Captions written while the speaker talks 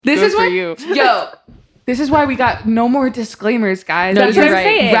This is for why you. Yo, this is why we got no more disclaimers, guys. No, you're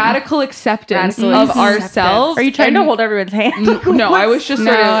right. Radical acceptance Radical of acceptance. ourselves. Are you trying to hold everyone's hand? No, I was just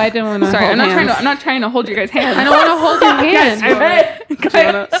No, sort of, I didn't want to. sorry, I'm not trying to hold you guys' hands. I don't want to hold your hand.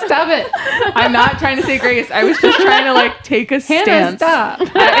 Stop it. I'm not trying to say grace. I was just trying to like take a Hannah, stance. stop.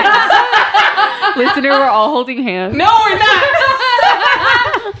 Listener, we're all holding hands. No, we're not.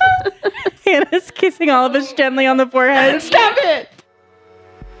 Hannah's kissing all of us gently on the forehead. Stop it.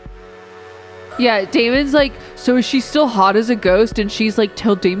 Yeah, Damon's like, so is she still hot as a ghost? And she's like,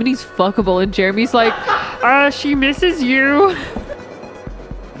 tell Damon he's fuckable. And Jeremy's like, she misses you.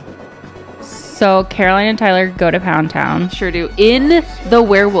 So Caroline and Tyler go to Pound Town. Sure do. In the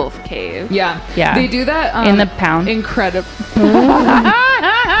werewolf cave. Yeah. Yeah. They do that In the pound. Incredible.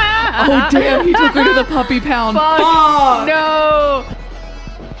 Oh damn, he took her to the puppy pound. Fuck. No.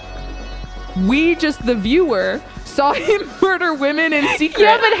 We just, the viewer, saw him murder women in secret.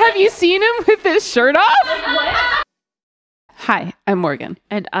 Yeah, but have you seen him with his shirt off? Hi, I'm Morgan,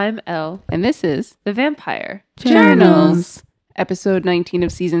 And I'm Elle, and this is the vampire. Journals, episode 19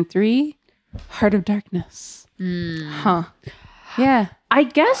 of season 3, Heart of Darkness. Huh. Yeah. I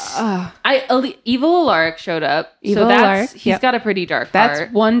guess Evil Alaric showed up. Evil so that's Alaric, he's yep. got a pretty dark That's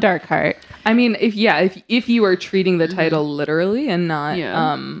heart. one dark heart. I mean, if you are treating the title literally and not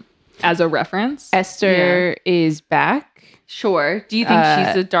as a reference. Esther is back. Sure. Do you think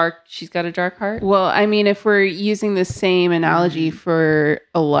she's got a dark heart? Well, I mean, if we're using the same analogy for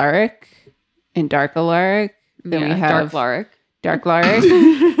Alaric and Dark Alaric, then we have Dark Alaric. Dark Alaric.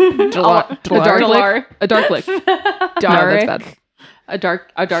 A dark lick. No, that's bad. A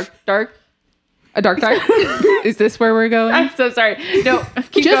dark. A dark. Is this where we're going? I'm so sorry. No,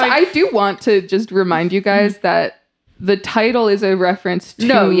 keep Just, going. I do want to just remind you guys that the title is a reference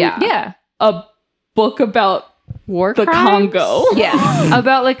to Yeah. a book about war the crimes? Congo. Yes.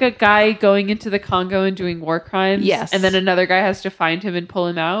 About like a guy going into the Congo and doing war crimes. Yes. And then another guy has to find him and pull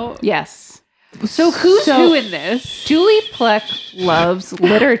him out. Yes. So who's who in this? Julie Pleck loves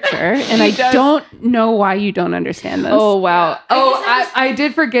literature, and I don't know why you don't understand this. Oh wow! I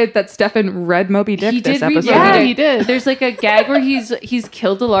did forget that Stefan read Moby Dick He this did read episode. Moby Yeah, Dick. he did. There's like a gag where he's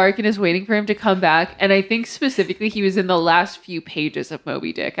killed Alaric and is waiting for him to come back. And I think specifically he was in the last few pages of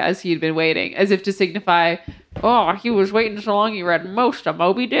Moby Dick as he had been waiting, as if to signify, oh, he was waiting so long he read most of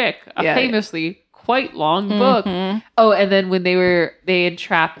Moby Dick, a famously quite long book. Oh, and then when they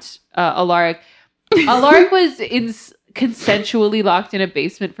entrapped Alaric. Alaric was consensually locked in a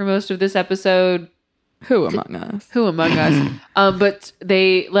basement for most of this episode. Who among us? Who among us? But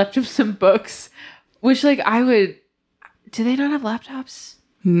they left him some books, which like I would. Do they not have laptops?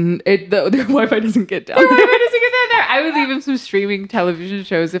 Their Wi-Fi doesn't get down. Their Wi-Fi doesn't get down there. I would leave him some streaming television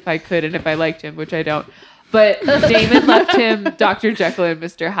shows if I could and if I liked him, which I don't. But Damon left him Dr. Jekyll and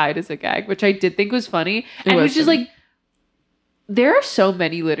Mr. Hyde as a gag, which I did think was funny. And it was just like, there are so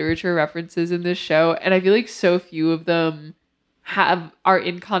many literature references in this show, and I feel like so few of them are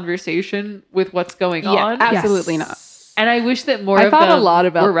in conversation with what's going on. Absolutely not. And I wish that more I of thought them a lot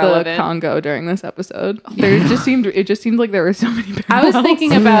about were relevant. the Congo during this episode. It just seemed like there were so many parallels. I was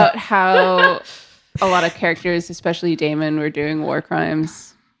thinking about how a lot of characters, especially Damon, were doing war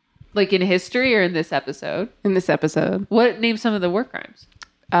crimes Like in history or in this episode? in this episode. Name some of the war crimes.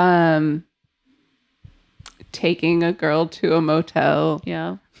 Taking a girl to a motel.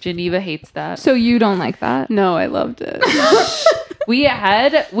 Yeah. Geneva hates that. So you don't like that? No, I loved it. We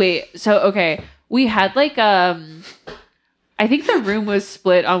had like I think the room was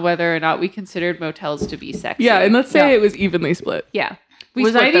split on whether or not we considered motels to be sexy. Yeah, and let's say it was evenly split. Yeah.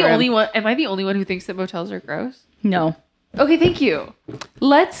 Was I the only one? Am I the only one who thinks that motels are gross? No. Okay, thank you.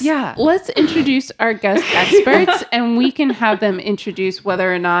 Let's introduce our guest experts, and we can have them introduce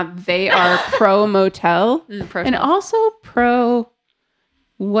whether or not they are pro motel and also pro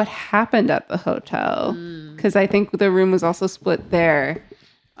what happened at the hotel, because I think the room was also split there.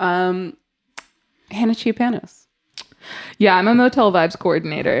 Hannah Chiapanos. Yeah, I'm a Motel Vibes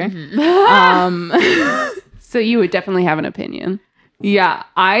coordinator. So you would definitely have an opinion. Yeah,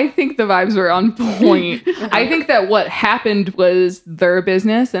 I think the vibes were on point. I think that what happened was their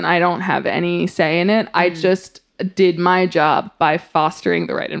business and I don't have any say in it. I just did my job by fostering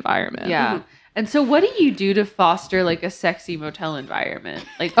the right environment. Yeah. And so what do you do to foster like a sexy motel environment?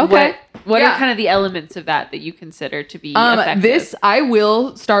 Like Okay. what are kind of the elements of that you consider to be effective? This, I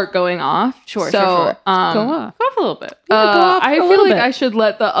will start going off. Sure. Go Go off. off a little bit. I feel like I should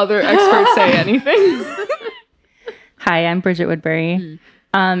let the other experts say anything. Hi, I'm Bridget Woodbury.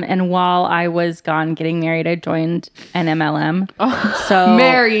 And while I was gone getting married, I joined an MLM. So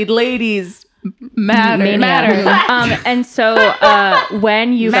Married ladies. Matter. And so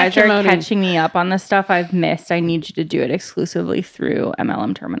when you guys are Matrimony. catching me up on the stuff I've missed, I need you to do it exclusively through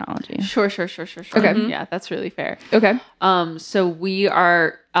MLM terminology. Sure. Okay. Yeah, that's really fair. Okay. So we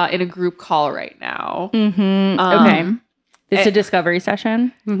are in a group call right now. Okay. This is a discovery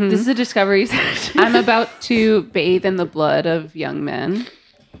session. This is a discovery session. I'm about to bathe in the blood of young men.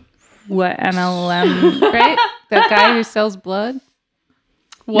 What MLM? Right? That guy who sells blood.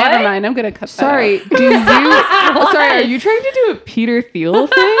 What? Never mind. I'm gonna cut that Sorry, out. do you? Sorry, are you trying to do a Peter Thiel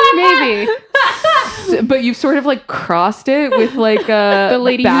thing? Maybe But you've sort of like crossed it with like the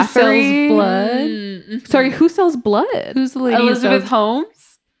lady Bathory. who sells blood. Sorry, who sells blood? Who's the lady Elizabeth who sells?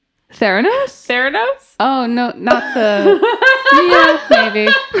 Holmes? Theranos? Theranos? Oh no, not the. Yeah, maybe.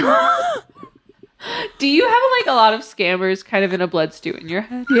 Do you have like a lot of scammers kind of in a blood stew in your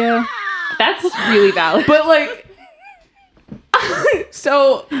head? Yeah. That's really valid. But like,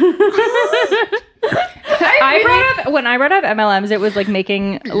 so When I brought up MLMs, it was like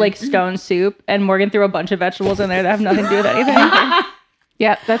making like stone soup, and Morgan threw a bunch of vegetables in there that have nothing to do with anything.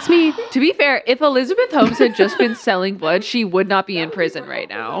 Yeah, that's me. To be fair, if Elizabeth Holmes had just been selling blood, she would not be in prison right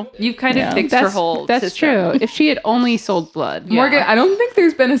now. You've kind of fixed her whole That's system. true. If she had only sold blood. Morgan, I don't think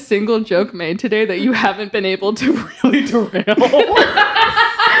there's been a single joke made today that you haven't been able to really derail.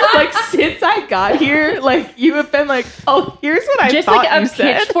 Like since I got here, like you have been like, oh, here's what I Just thought like a you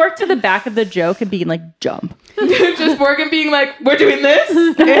said. pitchfork to the back of the joke and being like, jump. Just Morgan being like, we're doing this,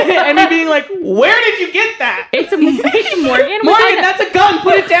 and me being like, where did you get that? It's Morgan. with Morgan, like that's a gun.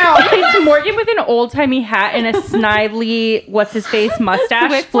 Put it down. it's Morgan with an old timey hat and a snidely what's his face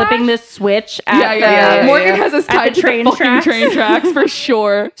mustache, flipping the switch at the Morgan has us at tied the to the fucking train tracks for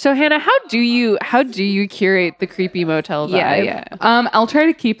sure. So Hannah, how do you curate the creepy motel vibe? Yeah. I'll try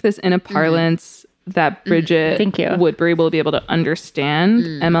to keep this in a parlance that Bridget Thank you. Woodbury will be able to understand.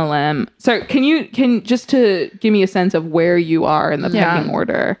 MLM. So can just to give me a sense of where you are in the pecking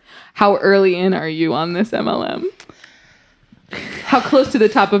order. How early in are you on this MLM? How close to the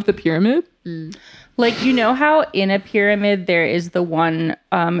top of the pyramid? Like, you know how in a pyramid there is the one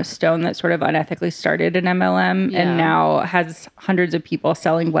stone that sort of unethically started an MLM Yeah. and now has hundreds of people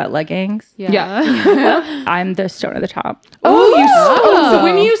selling wet leggings? Yeah. I'm the stone at the top. So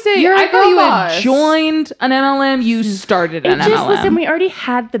when you say You're a I thought you girl had boss. joined an MLM, you started an Just MLM. listen, we already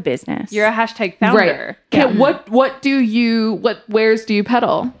had the business. You're a hashtag founder. right. Okay, what wares do you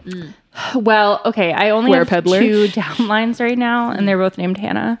peddle? Well, okay, I only Ware have peddler. 2 downlines right now, and they're both named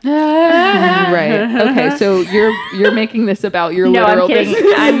Hannah. Right. Okay, so you're making this about your No, literal I'm kidding.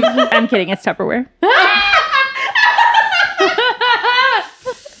 business. I'm kidding. It's Tupperware.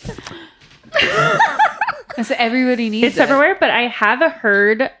 So everybody needs It's Tupperware, but I have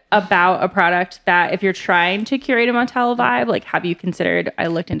heard about a product that if you're trying to curate a motel vibe, like, have you considered? I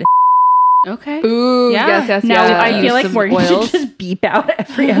looked into. Okay. Ooh, Yeah. yes. Now yes. I feel like some Morgan oils. should just beep out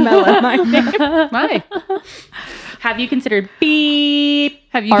every MLM I name. Why? Have you considered beep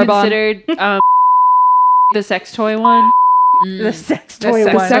Have you Arbonne. considered the sex toy one? the sex toy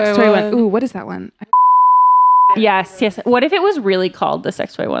The one? sex toy one. Ooh, what is that one? Yes. What if it was really called the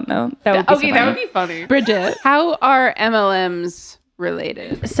sex toy one though? That would be Okay, so that funny. would be funny. Bridget, how are MLMs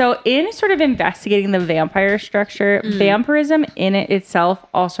related? So in sort of investigating the vampire structure, vampirism in it itself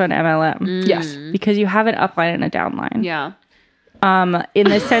also an MLM. Yes. Because you have an upline and a downline. Yeah. In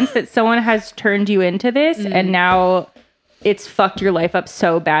the sense that someone has turned you into this and now it's fucked your life up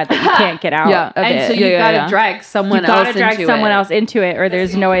so bad that you can't get out Yeah. of And it. so you Yeah, gotta yeah. drag someone You else gotta drag into someone it. else into it or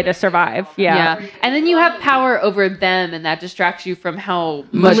there's no way to survive. Yeah. And then you have power over them and that distracts you from how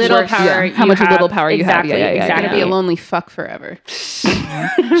Much little worse, power yeah. How you much have. little power you have. Exactly, Yeah, yeah, yeah, exactly. Gonna be a lonely fuck forever.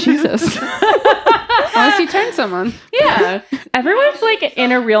 Jesus. Unless you turn someone. Yeah. Everyone's like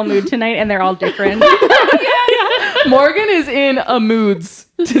in a real mood tonight and they're all different. Morgan is in a moods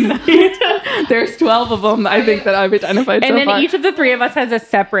tonight. There's 12 of them, I think, that I've identified And so then far. each of the 3 of us has a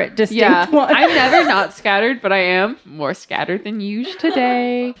separate, distinct Yeah. one. I'm never not scattered, but I am more scattered than usual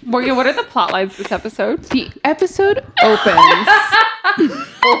today. Morgan, what are the plot lines this episode? The episode opens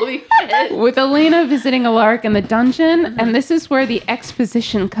Holy shit. with Elena visiting a lark in the dungeon, and this is where the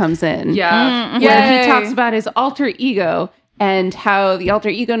exposition comes in. Yeah. Where Yay. he talks about his alter ego and how the alter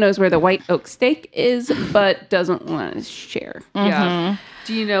ego knows where the white oak steak is, but doesn't want to share. Yeah.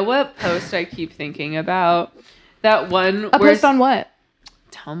 Do you know what post I keep thinking about? That one a where post on what?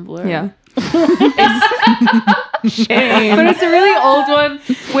 Tumblr. Yeah. But it's a really old one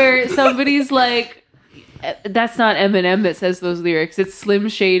where somebody's like, that's not Eminem that says those lyrics. It's Slim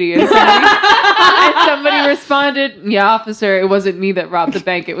Shady. And somebody responded, yeah, officer, it wasn't me that robbed the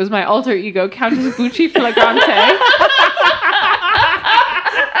bank. It was my alter ego, Countess Bucci Flagrante.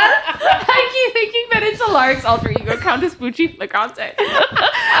 I it's Alaric's alter ego, Countess Bucci Flagrante. And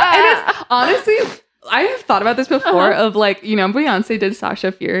it's, honestly, I have thought about this before of like, you know, Beyonce did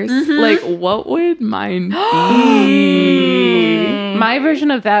Sasha Fierce. Like, what would mine be? My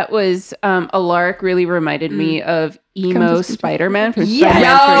version of that was Alaric really reminded me of emo Spider-Man from Spider-Man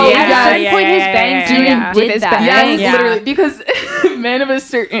 3. At a certain point, his bangs did his that. bangs. Yes, Yeah. literally, because man of a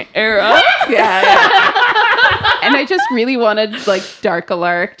certain era. And I just really wanted like Dark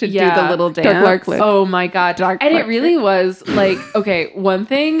Alaric to do the little dance. Dark Alaric lip. Oh my god. Dark And it Alaric. really was like, okay, one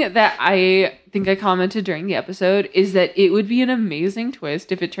thing that I think I commented during the episode is that it would be an amazing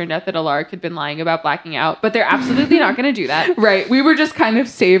twist if it turned out that Alaric had been lying about blacking out, but they're absolutely not going to do that. Right. We were just kind of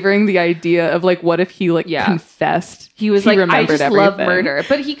savoring the idea of like, what if he like confessed? He was like, I remembered just love everything. murder.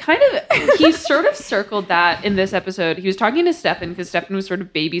 But he sort of circled that in this episode. He was talking to Stefan because Stefan was sort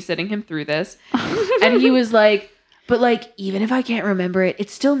of babysitting him through this. And he was like, but like, even if I can't remember it,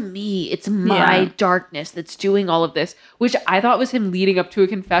 it's still me. It's my darkness that's doing all of this, which I thought was him leading up to a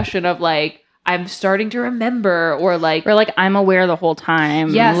confession of like, I'm starting to remember, or like I'm aware the whole time.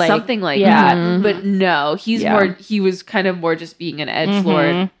 yeah, like, something like that. But no, he was kind of more just being an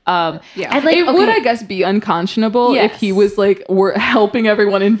edgelord. And like, It would, I guess, be unconscionable if he was like, we're helping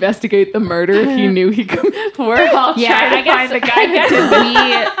everyone investigate the murder if he knew he could. we're all trying to find the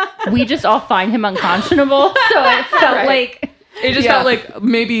guy. we just all find him unconscionable. So it felt like It just felt like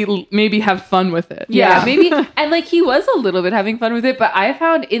maybe have fun with it. Yeah, maybe. And like he was a little bit having fun with it, but I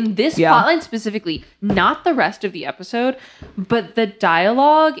found in this plotline specifically, not the rest of the episode, but the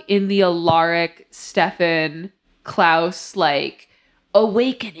dialogue in the Alaric, Stefan, Klaus, like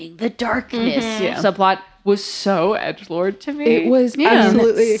awakening the darkness subplot was so edgelord to me. It was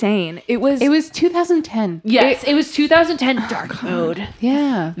Absolutely. insane. It was 2010. Yes, it was 2010 dark mode.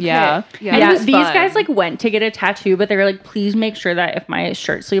 Yeah. Yeah. yeah, It was these fun. guys like went to get a tattoo, but they were like, please make sure that if my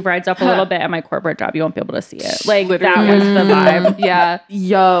shirt sleeve rides up a little bit at my corporate job, you won't be able to see it. Like that was the vibe. Yeah.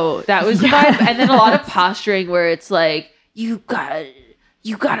 yo. That was the vibe. And then a lot of posturing where it's like, you gotta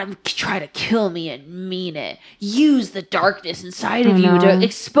try to kill me and mean it. Use the darkness inside of you to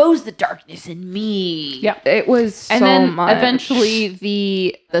expose the darkness in me. Yeah. It was so And then much. eventually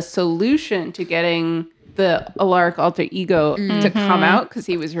the solution to getting the Alaric alter ego to come out, because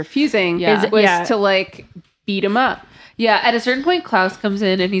he was refusing, was to like beat him up. Yeah, at a certain point, Klaus comes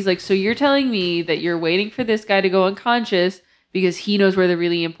in and he's like, so you're telling me that you're waiting for this guy to go unconscious because he knows where the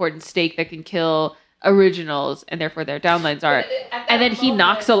really important stake that can kill originals and therefore their downlines are. And then he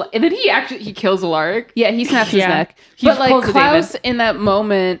knocks and then he kills Alaric. Yeah, he snaps his neck. He But like pulls a Klaus David. in that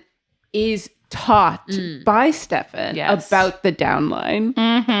moment is taught by Stefan about the downline.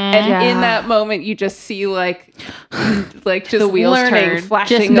 And in that moment you just see like just The wheels learning turn.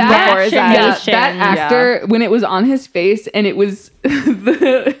 flashing Just before his eyes. machination. that actor, when it was on his face and it was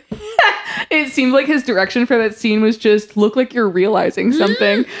it seemed like his direction for that scene was just look like you're realizing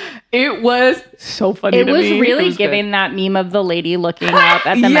something. It was so funny It to was me. really It was good. giving that meme of the lady looking up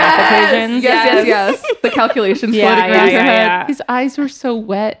at the math equations. Yes. The calculations floating around her head. His eyes were so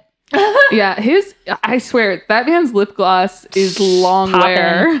wet. Yeah, I swear, that man's lip gloss is long Poppin'.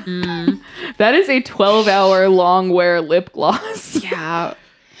 wear. That is a 12-hour long wear lip gloss. Yeah.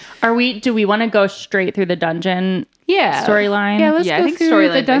 Do we want to go straight through the dungeon storyline? Yeah, let's I go think through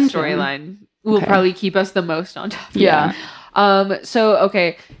storyline the by dungeon. storyline will probably keep us the most on top. Yeah. So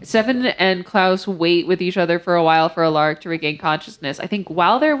okay, Stefan and Klaus wait with each other for a while for Alaric to regain consciousness. I think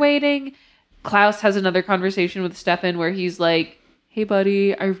while they're waiting, Klaus has another conversation with Stefan where he's like, hey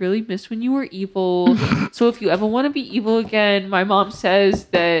buddy, I really miss when you were evil. So if you ever want to be evil again, my mom says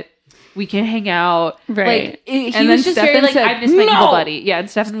that we can hang out. Right. Like, he And was then just very Stefan like, said, I miss my "No." evil buddy. Yeah, and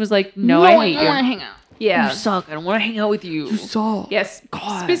Stefan was like, no, I hate you. hang out. Yeah. You suck. I don't want to hang out with you. So Yes.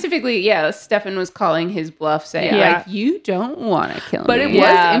 Specifically, Stefan was calling his bluff, saying, Yeah. like, you don't want to kill But me. it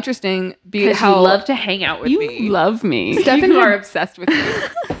Yeah. was interesting Because how you love to hang out with you me. love me. You are obsessed with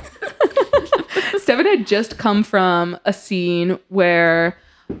me. Stefan had just come from a scene where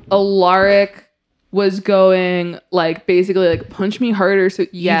Alaric was going like basically like punch me harder so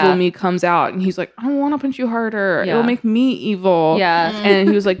evil me comes out, and he's like, I don't want to punch you harder. Yeah. It'll make me evil. Yeah. And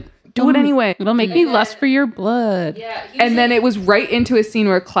he was like, do it anyway. It'll make me lust for your blood. Yeah. And then it was right into a scene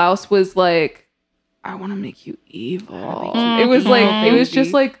where Klaus was like, I want to make you evil. It was like, it was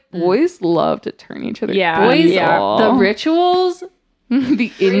just like boys love to turn each other. Yeah. boys. Yeah. the rituals.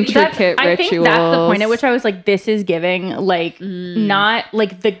 The intricate I rituals. think that's the point at which I was like, this is giving like not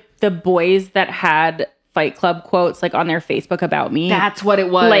like the boys that had Fight Club quotes like on their Facebook about me. That's what it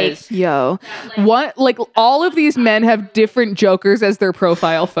was. Like, Yo, what? Like all of these men have different Jokers as their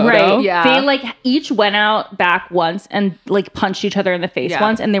profile photo. right. Yeah. They like each went out back once and like punched each other in the face Yeah.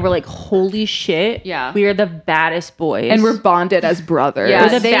 once. And they were like, holy shit. Yeah. We are the baddest boys. And we're bonded as brothers. Yeah.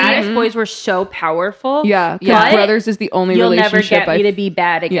 the they- baddest boys were so powerful. Yeah, because But brothers is the only You'll never relationship get me to be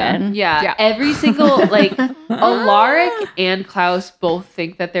bad again. Yeah, every single like Alaric and Klaus both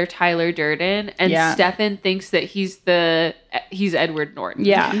think that they're Tyler Durden, and Yeah. Stefan thinks that he's Edward Norton.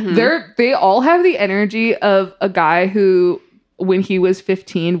 Yeah. They all have the energy of a guy who, when he was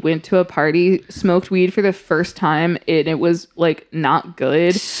 15, went to a party, smoked weed for the first time, and it was like not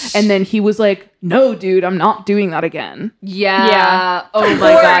good. And then he was like, no, dude, I'm not doing that again. Yeah. Yeah. Oh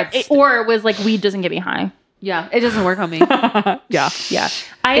my god. Or it was like weed doesn't get me high. Yeah. It doesn't work on me. Yeah. Yeah.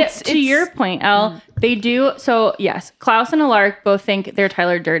 To your point, Elle, they do. So yes, Klaus and Alaric both think they're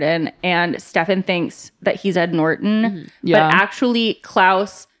Tyler Durden, and Stefan thinks that he's Ed Norton. Yeah. But actually,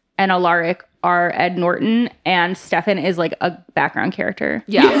 Klaus and Alaric are Ed Norton, and Stefan is like a background character.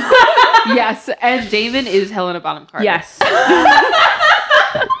 Yeah. Yes. And Damon is Helena Bonham Carter. Yes.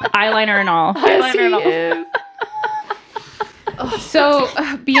 Eyeliner and all. So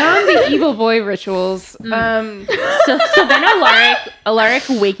beyond the evil boy rituals, So then Alaric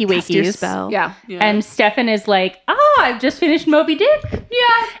wakey wakies. spell. Yeah. And Stefan is like, I've just finished Moby Dick.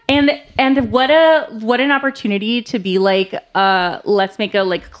 Yeah. And what an opportunity to be like, let's make a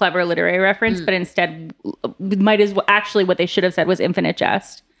like clever literary reference, but instead might as well actually what they should have said was Infinite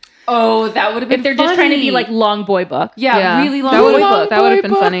Jest. Oh, that would have been If they're just trying to be funny. like long boy book. Yeah, really long That would book. have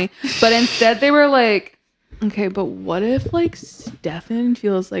been funny. But instead they were like, okay, but what if like Stefan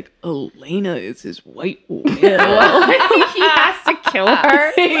feels like Elena is his white whale? He has to kill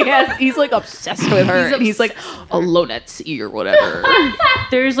her. He's like obsessed with her. He's like alone at sea or whatever.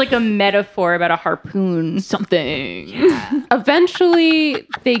 There's like a metaphor about a harpoon. Something. Eventually,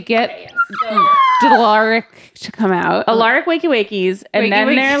 they get Alaric to come out. Alaric wakey wakies, and Wakey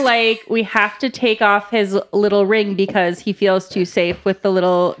then they're wakies. like, we have to take off his little ring because he feels too safe with the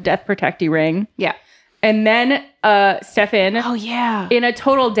little death protecty ring. Yeah. And then Stefan, Yeah. in a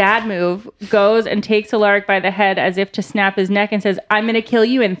total dad move, goes and takes Alaric by the head as if to snap his neck and says, I'm going to kill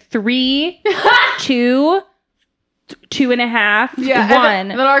you in 3, 2, 2.5, Yeah. 1.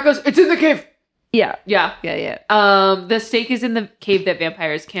 And then Alaric goes, it's in the cave. Yeah. Yeah. Yeah. The stake is in the cave that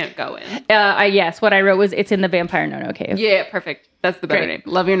vampires can't go in. Yes, what I wrote was, it's in the Vampire No-No Cave. Yeah, perfect. That's the better Great.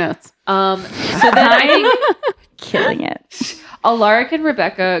 name. Love your notes. So then I think Killing it. Alaric and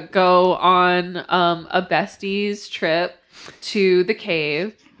Rebecca go on a besties trip to the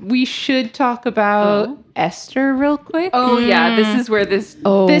cave. We should talk about Esther real quick. Oh yeah, this is where this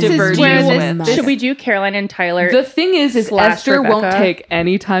This is diverges where with. Should we do Caroline and Tyler? The thing is Slash Esther won't Rebecca. take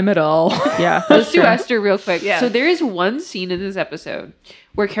any time at all. Yeah. Let's do Esther real quick. Yeah. So there is one scene in this episode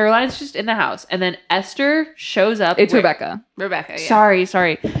where Caroline's just in the house, and then Esther shows up. It's with- Rebecca. Rebecca. Yeah. Sorry.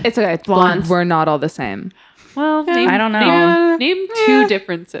 It's okay. It's blonde. We're not all the same. Well, name, I don't know. Name two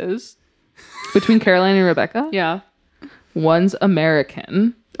differences. Between Caroline and Rebecca, Yeah. one's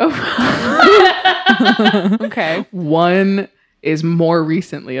American. Okay. One is more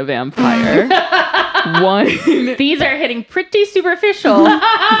recently a vampire. One, These are hitting pretty superficial.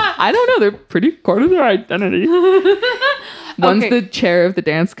 I don't know, they're pretty core to their identity. One's Okay. the chair of the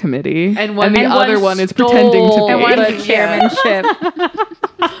dance committee, And one- the and other one one is stole- pretending to be. and one But- chairmanship.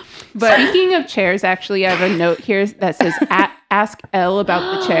 But speaking of chairs, actually, I have a note here that says ask Elle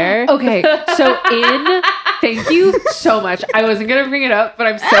about the chair. Okay. So thank you so much. I wasn't gonna bring it up, but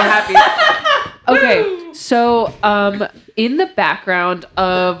I'm so happy. Okay. So in the background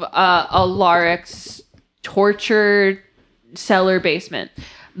of Alaric's torture cellar basement,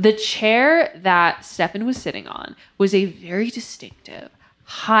 the chair that Stefan was sitting on was a very distinctive,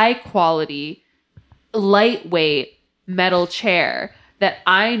 high quality, lightweight metal chair that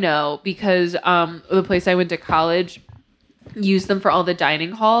I know because the place I went to college used them for all the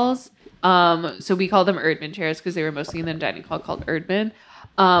dining halls. So we call them Erdman chairs because they were mostly in the dining hall called Erdman.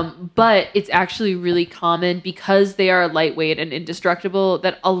 But it's actually really common because they are lightweight and indestructible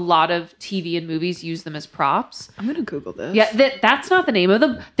that a lot of TV and movies use them as props. I'm gonna Google this. Yeah, that's not the name of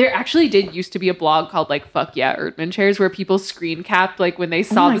them. There actually did used to be a blog called like Fuck Yeah Erdman chairs where people screen capped like when they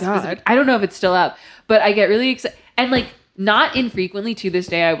saw my the specific. God. I don't know if it's still up, but I get really excited and like not infrequently to this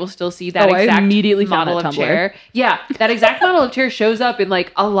day I will still see that Oh, I exact immediately found model that of Tumblr. chair. Yeah, that exact model of chair shows up in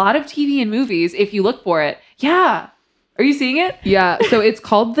like a lot of TV and movies if you look for it. Yeah. Are you seeing it? Yeah, so it's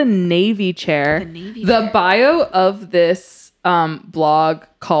called the Navy chair. The Navy The chair. bio of this blog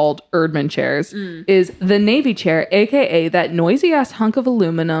called Erdman Chairs is the Navy chair, aka that noisy ass hunk of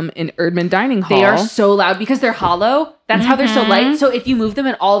aluminum in Erdman Dining Hall. They are so loud because they're hollow. That's how they're so light. So if you move them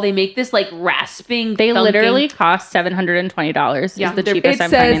at all, they make this like rasping. They thunking. literally cost $720. Yeah, is the they're- cheapest It I'm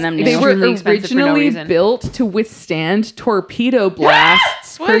finding says them. they new. were Extremely expensive for no originally reason. built to withstand torpedo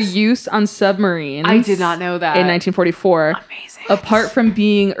blasts for use on submarines. I did not know that. In 1944. Amazing. Apart from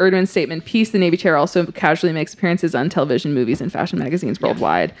being Erdman's statement piece, the Navy chair also casually makes appearances on television, movies, and fashion magazines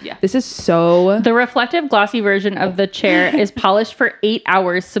worldwide. Yeah. This is so... The reflective glossy version of the chair is polished for 8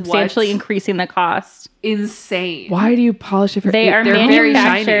 hours, substantially What? increasing the cost. Insane. Why do you polish it for... They are They're very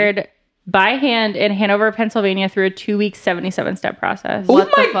manufactured by hand in Hanover, Pennsylvania through a 2-week 77-step process. Oh What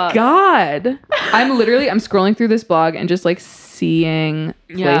the my fuck? God. I'm scrolling through this blog and just like seeing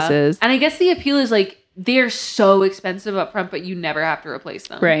places. And I guess the appeal is like they're so expensive up front, but you never have to replace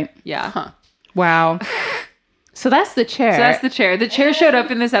them. Right. Yeah. Wow. So that's the chair. So that's the chair. The chair showed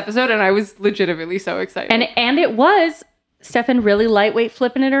up in this episode, and I was legitimately so excited. And it was Stefan really lightweight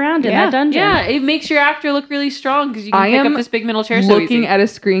flipping it around in that dungeon. yeah, it makes your actor look really strong because you can I pick am up this big middle chair so looking easy. at a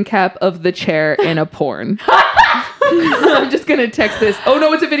screen cap of the chair in a porn. I'm just gonna text this. Oh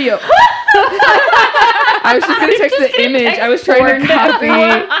no, it's a video. I was just gonna text the image. I was trying to copy.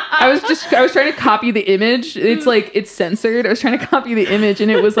 I was trying to copy the image. It's like it's censored. I was trying to copy the image, and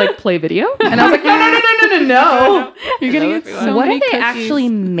it was like play video. And I was like, no. You're gonna get so What many are they cookies. actually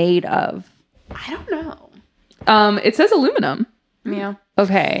made of? I don't know. It says aluminum. Yeah.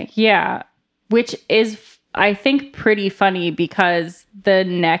 Okay, yeah. Which is, I think, pretty funny because the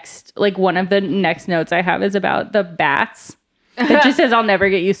next, like one of the next notes I have is about the bats. It just says, I'll never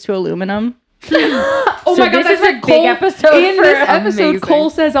get used to aluminum. Oh So my God, this that's is a big episode In for this episode, amazing. Cole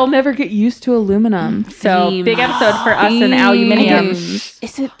says, "I'll never get used to aluminum." So big episode for us and aluminium.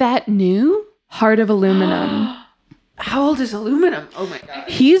 Is it that new? Heart of aluminum. How old is aluminum? Oh my god.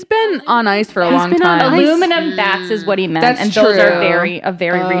 He's been on ice for a long been on time. ice. Aluminum bats is what he meant, That's and those are true. a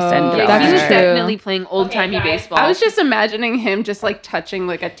very recent. Yeah, That's he was true. definitely playing old timey baseball. I was just imagining him just like touching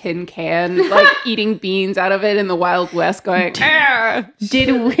like a tin can, like eating beans out of it in the Wild West, going, "Ah."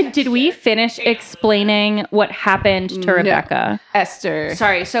 Did we finish explaining what happened to Rebecca? Esther.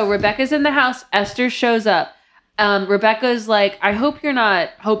 sorry. So Rebecca's in the house. Esther shows up. Rebecca's like, I hope you're not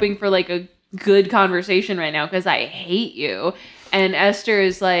hoping for like a good conversation right now because I hate you. And Esther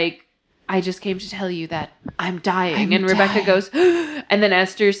is like, I just came to tell you that I'm dying. And Rebecca goes, and then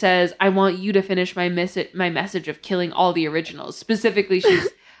Esther says, I want you to finish my message of killing all the originals. Specifically,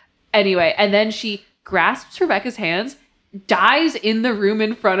 anyway. And then she grasps Rebecca's hands, dies in the room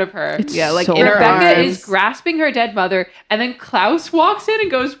in front of her. Yeah, like so in her Rebecca arms. is grasping her dead mother, and then Klaus walks in and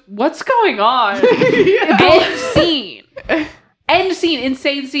goes, "What's going on?" End scene. End scene.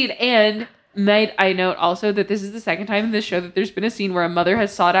 Insane scene. And might I note also that this is the second time in this show that there's been a scene where a mother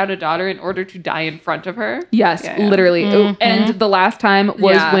has sought out a daughter in order to die in front of her. Yes, Yeah, yeah. literally. Oh, and the last time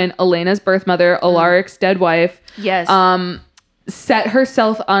was Yeah. when Elena's birth mother, Alaric's dead wife, Yes. set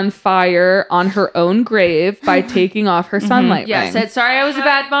herself on fire on her own grave by taking off her sunlight Yeah. ring. Said, sorry, I was a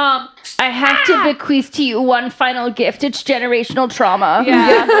bad mom. I have to bequeath to you one final gift. It's generational trauma.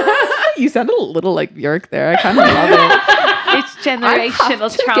 Yeah. You sounded a little like Bjork there. I kind of love it. It's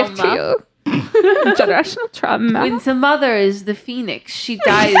generational Give to you. Generational trauma. When the mother is the phoenix, she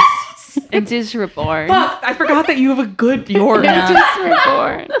dies and is reborn. Fuck, I forgot that you have a good Bjork.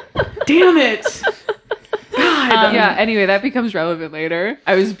 Reborn. Damn it. God. Yeah, anyway, that becomes relevant later.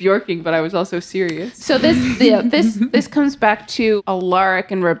 I was bjorking, but I was also serious. So this comes back to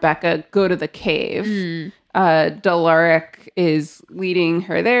Alaric and Rebecca go to the cave. Dalaric is leading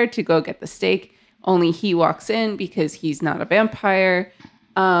her there to go get the steak. Only he walks in because he's not a vampire.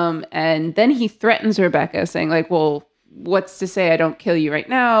 And then he threatens Rebecca, saying like, well, what's to say I don't kill you right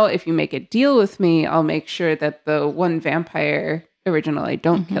now? If you make a deal with me, I'll make sure that the one vampire original I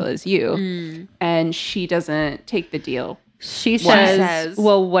don't kill is you. And she doesn't take the deal. She says- says,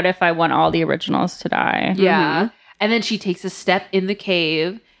 well, what if I want all the originals to die? Yeah. And then she takes a step in the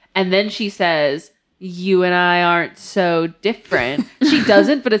cave, and then she says, you and I aren't so different. She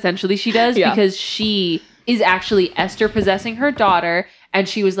doesn't, but essentially she does Yeah. because she is actually Esther possessing her daughter, and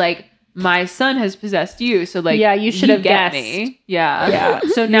she was like, my son has possessed you, so like, Yeah, you should have get guessed. me. Yeah. Yeah.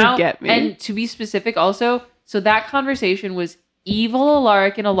 So now, get me. and to be specific also, so that conversation was evil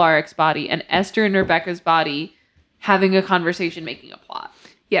Alaric in Alaric's body and Esther in Rebecca's body having a conversation, making a plot.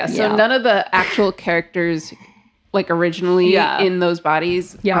 Yeah, so Yeah. none of the actual characters like originally Yeah. in those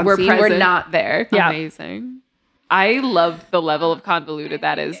bodies Yeah. on Were scene were present. not there. Yeah. Amazing. I love the level of convoluted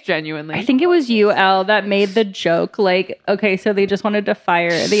that is, genuinely. I think it was you, Elle, that made the joke. Like, okay, so they just wanted to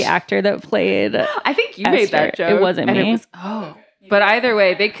fire the actor that played. I think you made that Esther. joke. It wasn't and me. But either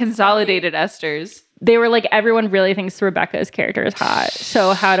way, they consolidated Esther's. They were like, everyone really thinks Rebecca's character is hot.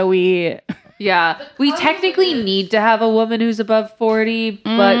 So how do we... Yeah, we technically need to have a woman who's above 40,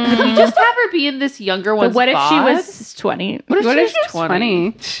 but could we just have her be in this younger one's But what if she bod? was 20? What if she's she's 20?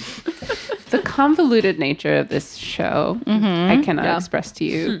 The convoluted nature of this show, I cannot express to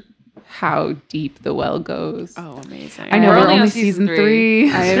you how deep the well goes. Oh, amazing. I know we're on only season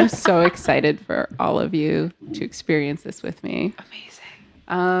 3. I am so excited for all of you to experience this with me. Amazing.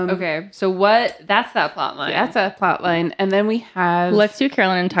 Um, Okay, so that's that plot line. That's a plot line. And then we have... Let's do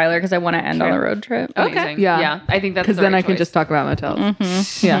Carolyn and Tyler because I want to end on the road trip. Amazing. Yeah. Yeah, I think that's Because the then right I can choice. just talk about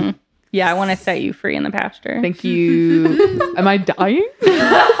motels. Yeah. Yeah, I want to set you free in the pasture. Thank you. Am I dying?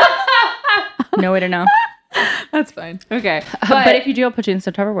 No way to know. That's fine. Okay. But if you do, I'll put you in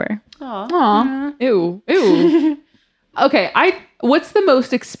some Tupperware. Aw. Ew. Ew. Okay. What's the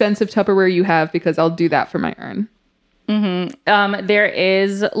most expensive Tupperware you have? Because I'll do that for my urn.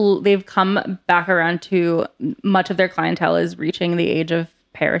 They've come back around to much of their clientele is reaching the age of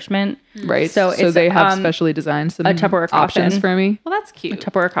perishment. Right. So it's, they have specially designed some a Tupperware options coffin. for me. Well, that's cute.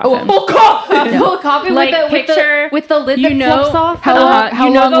 Tupperware coffin. Oh, coffin! Full coffin Like, with picture- with the lid you that know- flips off. How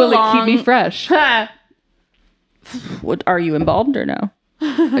you know long the will it long- keep me fresh? What, are you embalmed or no?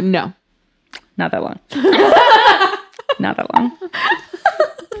 No. Not that long. Not that long.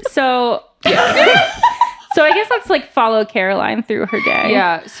 So, so I guess let's like follow Caroline through her day.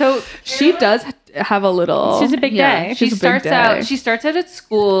 Yeah. So She does have a little... She's a big day. She She's a big starts day. out. She starts out at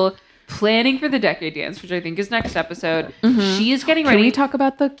school planning for the decade dance, which I think is next episode. She is getting Can ready. we talk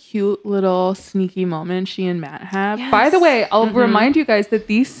about the cute little sneaky moment she and Matt have? By the way, I'll remind you guys that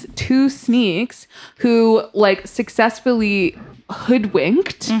these two sneaks who like successfully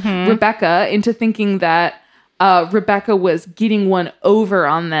hoodwinked Rebecca into thinking that Rebecca was getting one over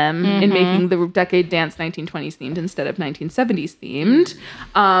on them in making the decade dance 1920s themed instead of 1970s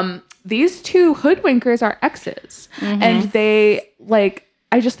themed. These two hoodwinkers are exes, and they like.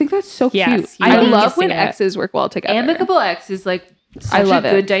 I just think that's so Yes, cute. you I really love see when it. exes work well together. Amicable X is like such I love a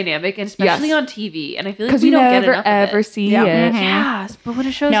it. good dynamic, and especially Yes. on TV. And I feel like Because we you don't get never enough ever of it. see it. Yes, but when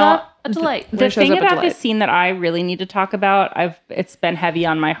it shows No, up, a delight. The it shows thing up, a about delight. this scene that I really need to talk about, it's been heavy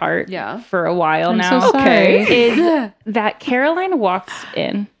on my heart for a while now. so sorry. Is that Caroline walks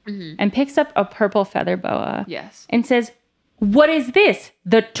in and picks up a purple feather boa Yes. and says, "What is this?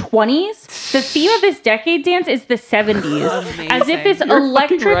 The 20s? The theme of this decade dance is the 70s." As if this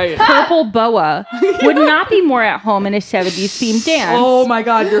electric right. purple boa would not be more at home in a 70s themed dance. Oh my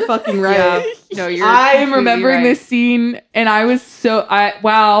god, you're fucking right. No, you're. I am completely remembering right. this scene, and I was so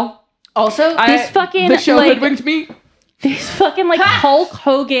wow. Also, This fucking, the show like- hoodwinked me. This fucking like Hulk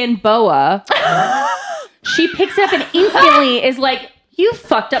Hogan boa. She picks it up and instantly is like, "You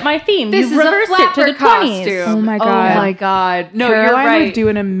fucked up my theme. this You is a reversed it to flapper the 20s." Oh costume. my God. Oh my god. No, Caroline you're right. would do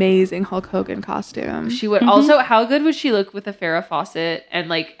an amazing Hulk Hogan costume. She would also. How good would she look with a Farrah Fawcett and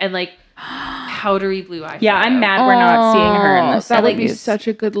like powdery blue eyes? Yeah, I'm mad we're not seeing her in the 70s. That would be such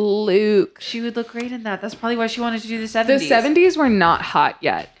a good look. She would look great in that. That's probably why she wanted to do the 70s. The 70s were not hot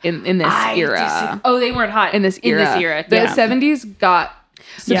yet in this era. Oh, they weren't hot In this era. The Yeah. 70s got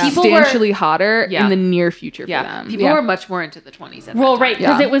Yeah. substantially hotter Yeah. in the near future for Yeah, them. people were much more into the 20s. At Well, that right, time.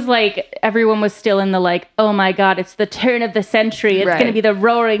 because Yeah. it was like everyone was still in the like, "Oh my God, it's the turn of the century. It's Right. going to be the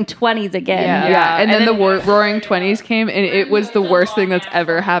roaring 20s again." Yeah. Yeah, and then And the roaring 20s came, and it was the worst thing that's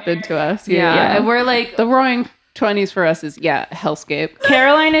ever happened to us. Yeah, and we're like, The roaring 20s for us is, hellscape.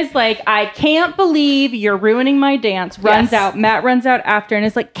 Caroline is like, "I can't believe you're ruining my dance." Runs out. Matt runs out after and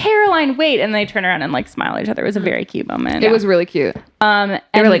is like, "Caroline, wait!" And they turn around and like smile at each other. It was a very cute moment. It was really cute. And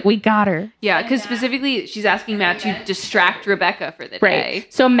They were like, "We got her." yeah, because specifically she's asking Matt to distract Rebecca for the right. day.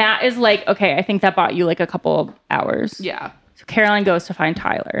 So Matt is like, "Okay, I think that bought you like a couple hours." Yeah. So Caroline goes to find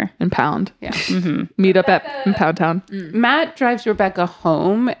Tyler. And Pound. Yeah. Meet up at in Pound Town. Matt drives Rebecca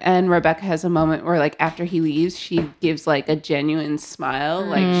home, and Rebecca has a moment where, like, after he leaves, she gives like a genuine smile,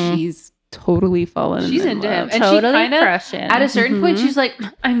 like she's totally fallen. She's in into love. him. And Totally she kind of, crushing. at a certain point, she's like,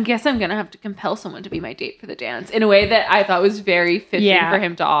 I guess I'm going to have to compel someone to be my date for the dance in a way that I thought was very fitting Yeah. for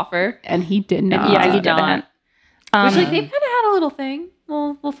him to offer. And he did not. Yeah, he did not. didn't. Which, like, they've kind of had a little thing,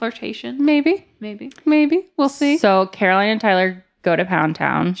 little flirtation. Maybe, Maybe. we'll see. So Caroline and Tyler go to Pound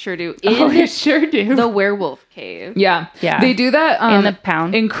Town. Sure do. Oh, In they sure do. the werewolf cave. Yeah, Yeah. They do that In the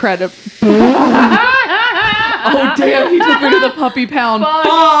pound. Incredible. Oh damn! He took her to the puppy pound.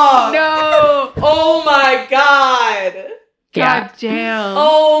 No. Oh my god! Yeah. God damn.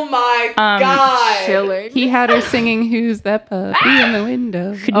 Oh my god. Chilling. He had her singing "Who's That Puppy in the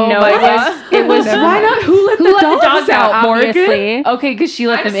Window." No, my it was Why not? Who let Who the let dogs the dogs out, Morgan? obviously. Okay, because she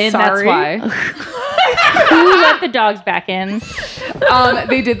let them in. sorry. That's why. Who let the dogs back in?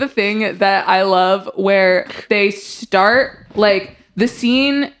 They did the thing that I love where they start like the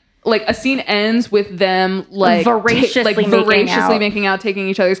scene. Like a scene ends with them like Voraciously making out, taking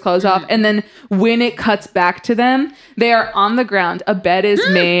each other's clothes off, and then when it cuts back to them, they are on the ground. A bed is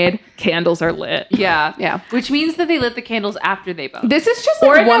made, candles are lit. Yeah. Yeah. Which means that they lit the candles after they boned. This is just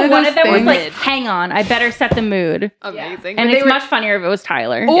Or like one of one those of them was things. like, "Hang on, I better set the mood." Amazing. And But it's much funnier if it was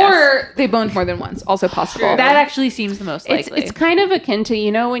Tyler. or they boned more than once. Also possible. that actually seems the most likely. It's kind of akin to,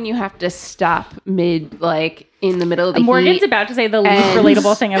 you know, when you have to stop mid, like in the middle of the Morgan's heat. about to say the least And-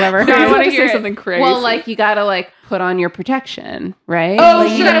 relatable thing I've ever No, I heard. want to hear say it. something crazy. Well, like you gotta like put on your protection, right? Oh, Like,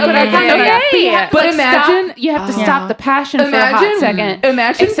 sure. you gotta put on Okay, condom. okay. But you have to, But like, imagine- stop, you have to Yeah. stop the passion for a hot second. Imagine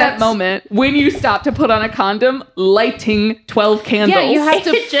that Except- moment when you stop to put on a condom, lighting 12 candles. Yeah, you have to.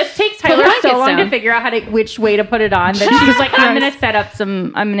 It just takes Tyler blankets so long down. to figure out which way to put it on that she's like, I'm gonna set up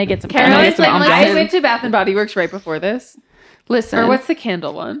I'm gonna get some Caroline's some like, ambiance. I went to Bath and Body Works right before this. Listen, Or what's the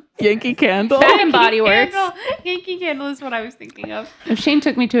candle one? Yankee Candle. Bath and Body Works. Yankee Candle is what I was thinking of. if Shane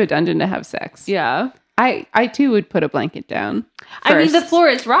took me to a dungeon to have sex, Yeah. I too would put a blanket down. I mean, the first. floor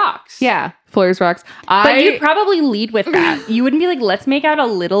is rocks. Yeah. Floors rocks. But you'd probably lead with that. You wouldn't be like, let's make out a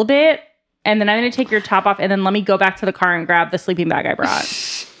little bit, and then I'm gonna take your top off, and then let me go back to the car and grab the sleeping bag I brought.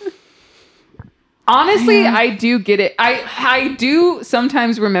 Honestly, I do get it. I do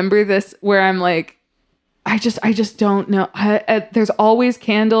sometimes remember this where I'm like, I just don't know. There's always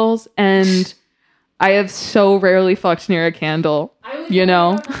candles, and I have so rarely fucked near a candle. You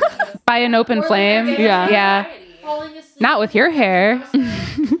know, By an open flame. Yeah. Yeah. Not with your hair.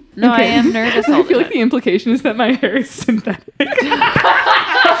 No, I am nervous. I feel like the implication is that my hair is synthetic. There's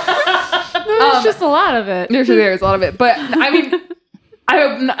just a lot of it. There's a lot of it, but I mean,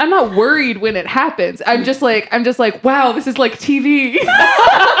 I'm not worried when it happens. I'm just like, wow, this is like TV.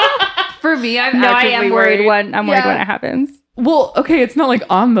 For me, I'm No, I actively am worried when Yeah. it happens. Well, okay, it's not like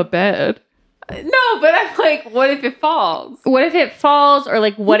on the bed. No, but I'm like, what if it falls? What if it falls, or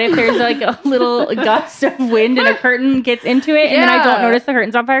like, what if there's like a little gust of wind and a curtain gets into it, and then I don't Yeah. notice the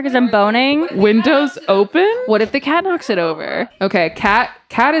curtain's on fire because I'm boning? Windows open. What if the cat knocks it over? Okay, cat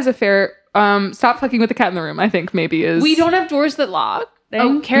is a fair. Stop fucking with the cat in the room. I think maybe is. We don't have doors that lock. Thing?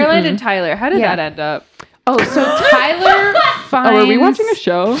 Oh, Caroline and Tyler. How did Yeah. that end up? Oh, so Tyler finds. Oh, are we watching a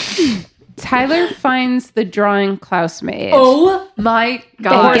show? Tyler finds the drawing Klaus made. Oh my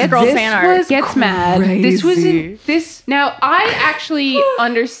God. Gets- Girl this fan art. was- gets mad. This was in this. Now, I actually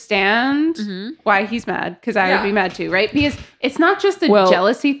understand why he's mad, because I Yeah. would be mad too, right? Because it's not just a Well-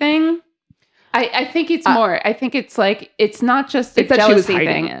 jealousy thing. I think it's more. I think it's like, it's not just a It's that she was jealousy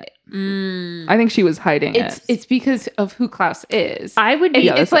hiding thing. it. I think she was hiding it. It's because of who Klaus is. I would be.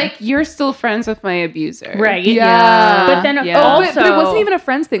 Yeah, It's that's like, you're still friends with my abuser. Right. Yeah. But then Yeah. also, but it wasn't even a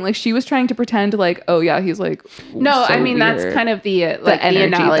friends thing. Like she was trying to pretend like, oh yeah, he's like. No, so I mean, that's weird. kind of the like the energy,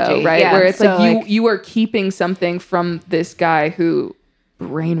 analogy, though, right? Yeah, Where it's so, like you are keeping something from this guy who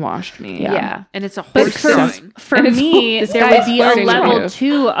brainwashed me. Yeah. And it's a But horse for, drawing. for And it's- me, this there guy would is be a flirting level with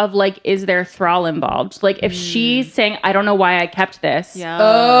two of like, is there thrall involved? Like, if she's saying, I don't know why I kept this. Yeah.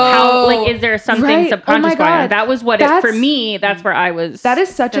 How, like, is there something Right. subconscious Oh my going on? God. That was what That's- for me, that's where I was. That is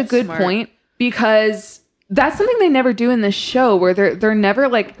such a That's good smart. point because that's something they never do in this show where they're never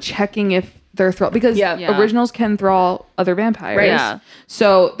like checking if they're thrall because Yeah. originals can thrall other vampires. Right. Yeah.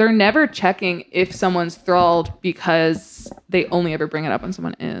 So they're never checking if someone's thralled because they only ever bring it up when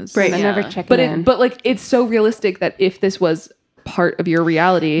someone is. Right. Yeah. I never check But in. but like it's so realistic that if this was part of your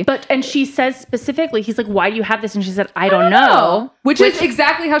reality. and she says specifically, he's like, why do you have this? And she said, I don't know. Which is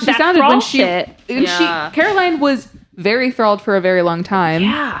exactly how she that sounded when thrall she shit. and Yeah. Caroline was very thralled for a very long time.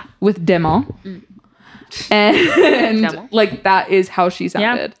 Yeah. With Demo. And Demo. like that is how she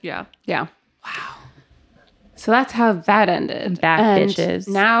sounded. Yeah. Yeah. Wow. So that's how that ended. Back And bitches.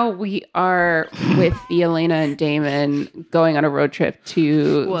 Now we are with the Elena and Damon going on a road trip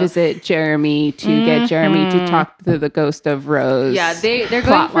to Woof. visit Jeremy to get Jeremy to talk to the ghost of Rose. Yeah, they're going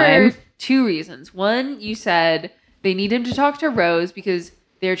plot for line. two reasons. One, you said they need him to talk to Rose because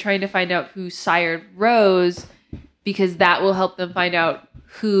they're trying to find out who sired Rose because that will help them find out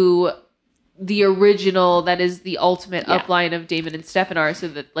who the original, that is the ultimate upline of Damon and Stefan are, so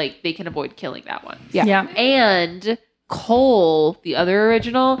that like they can avoid killing that one. Yeah. And Cole, the other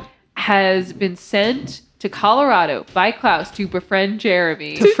original, has been sent to Colorado by Klaus to befriend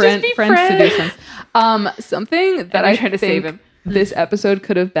Jeremy. To friends seduce him. Something that they're I trying to think save him. this episode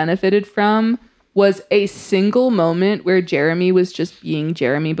could have benefited from was a single moment where Jeremy was just being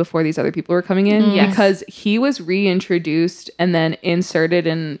Jeremy before these other people were coming in, because he was reintroduced and then inserted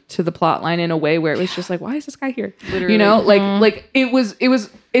into the plot line in a way where it was just like, why is this guy here? Literally. You know, like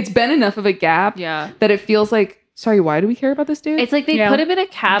it's been enough of a gap that it feels like, sorry, why do we care about this dude? It's like they put him in a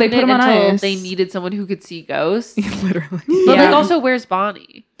cabinet put him on until ice. they needed someone who could see ghosts. Literally. But like, also, where's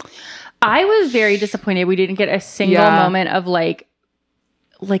Bonnie? I was very disappointed we didn't get a single moment of like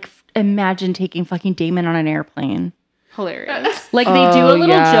imagine taking fucking Damon on an airplane. Hilarious. Like they do a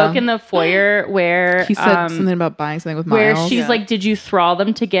little joke in the foyer where he said something about buying something with miles. where she's like, did you thrall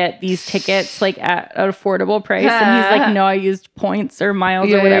them to get these tickets like at an affordable price? And he's like, no, I used points or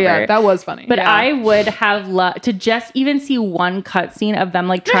miles or whatever. Yeah, that was funny. But I would have loved to just even see one cutscene of them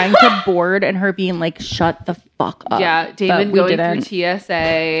like trying to board and her being like, shut the fuck up. Yeah, Damon going through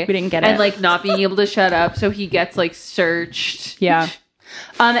TSA. We didn't get it. And like not being able to shut up, so he gets like searched. Yeah.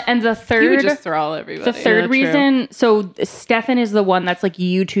 And the third, He would just thrall everybody. the third reason, so Stefan is the one that's like,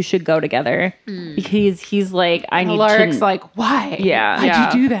 you two should go together. Because he's like, I need Alaric's to. like, why? Yeah.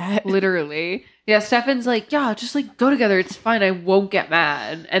 Why'd you do that? Literally. Yeah, Stefan's like, yeah, just like go together. It's fine. I won't get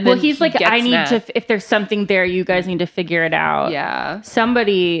mad. And then Well, he's like, I need to, if there's something there, you guys need to figure it out. Yeah.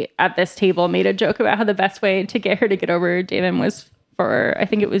 Somebody at this table made a joke about how the best way to get her to get over Damon was for, I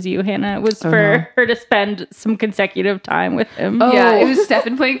think it was you, Hannah, was for her to spend some consecutive time with him. Yeah, it was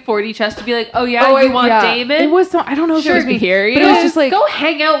Stefan playing 4D chess to be like, oh yeah, you want Damon? It was, I don't know if it was behavior, but it Go- was just like, go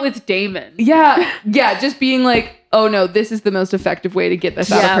hang out with Damon. yeah, just being like, oh no, this is the most effective way to get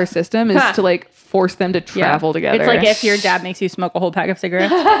this out of her system is to like force them to travel together. It's like if your dad makes you smoke a whole pack of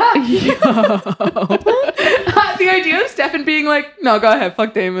cigarettes. The idea of Stefan being like, no, go ahead,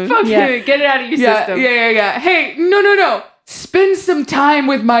 fuck Damon. Fuck you, get it out of your system. Yeah. Hey, no. Spend some time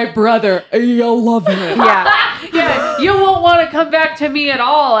with my brother. You'll love it. Yeah, you won't want to come back to me at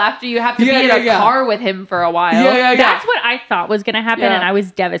all after you have to be in a car with him for a while. Yeah. That's what I thought was going to happen, and I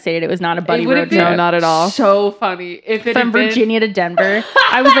was devastated. It was not a buddy road trip. No, not at all. So funny. If it From had been, Virginia to Denver,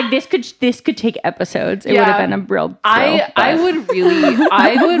 I was like, this could take episodes. It would have been a real thrill,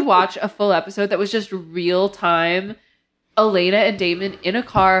 I would watch a full episode that was just real time Elena and Damon in a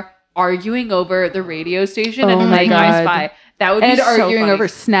car arguing over the radio station and playing I Spy. That would be so arguing funny. over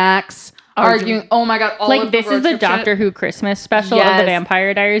snacks. Arguing. Oh my god! All like of the this road is the trip Doctor shit. Who Christmas special of the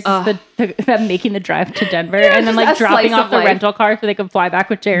Vampire Diaries. Is them making the drive to Denver and then like just a dropping slice off of the life. rental car so they can fly back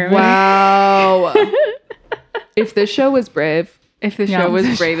with Jeremy. Wow. If this show was brave, If the show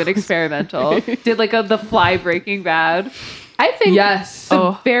was brave and experimental, did like the Fly Breaking Bad. I think yes.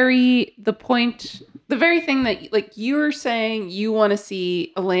 the very thing that like you were saying, you want to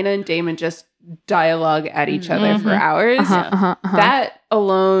see Elena and Damon just dialogue at each other for hours. That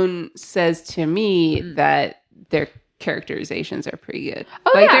alone says to me that their characterizations are pretty good.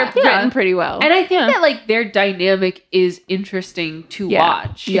 They're written pretty well. And I think that like their dynamic is interesting to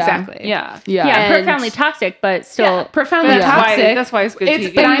watch. Exactly. Yeah. Yeah, profoundly toxic, but still profoundly toxic. That's why it's good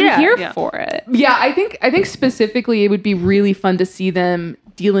TV. But I'm here Yeah. for it. Yeah, I think specifically it would be really fun to see them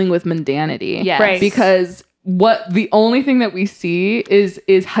dealing with mundanity. Yes. Right. Because the only thing that we see is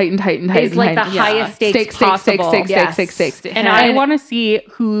heightened. is like the highest stakes possible. Stakes. And I want to see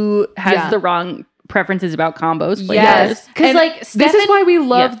who has the wrong preferences about combos. Yes. Because like this is why we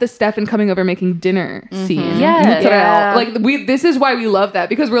love the Stefan coming over making dinner scene. Yeah. Like this is why we love that,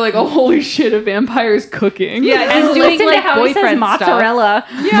 because we're like, oh holy shit, a vampire is cooking. Yeah, And he's doing listen like to how he says boyfriend mozzarella.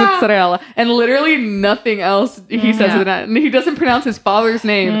 Mozzarella. And literally nothing else he says in that. And he doesn't pronounce his father's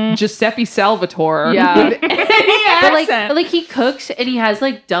name, Giuseppe Salvatore. Yeah. With any accent. But like he cooks and he has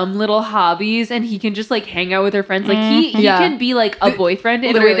like dumb little hobbies and he can just like hang out with her friends. Like he can be like a boyfriend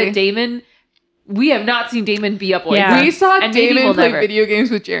in a way literally. that Damon. We have not seen Damon be a boyfriend. Yeah. We saw And maybe Damon we'll play never. video games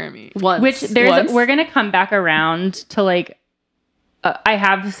with Jeremy. Once. Which we're gonna come back around to like. I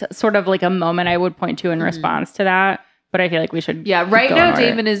have sort of like a moment I would point to in response to that, but I feel like we should. Yeah, right go now in order.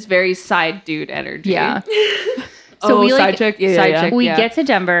 Damon is very side dude energy. Yeah. So we, like, side chick? Yeah. We get to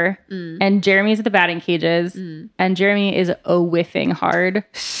Denver, and Jeremy's at the batting cages, and Jeremy is whiffing hard.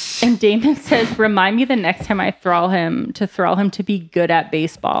 And Damon says, "Remind me the next time I thrall him to be good at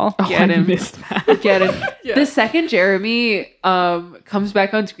baseball." Get him. Missed that. Get him. The second Jeremy comes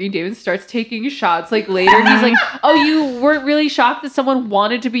back on screen, Damon starts taking shots. Like later, he's like, "Oh, you weren't really shocked that someone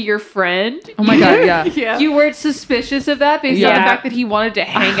wanted to be your friend? Oh my god, yeah. You weren't suspicious of that based on the fact that he wanted to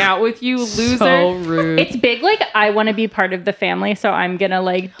hang out with you, loser." So rude. It's big, like, I want to be part of the family, so I'm gonna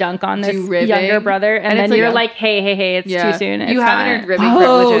like dunk on this ribbing. younger brother, and then it's you're like, like, hey, it's too soon. You It's haven't not. earned ribbing Oh,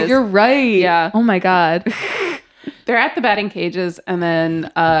 privileges. you're right. Yeah. Oh my god. they're at the batting cages, and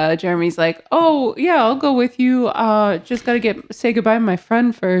then Jeremy's like, "Oh yeah, I'll go with you. Just gotta say goodbye to my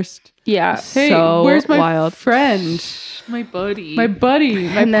friend first." Yeah. Hey, So where's my wild. friend? My buddy. My buddy,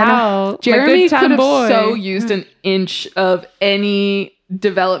 my And then, pal, Jeremy my good could time have boy. so used an inch of any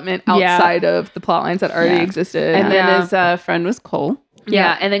development outside of the plot lines that already existed. and then Yeah. his friend was Cole.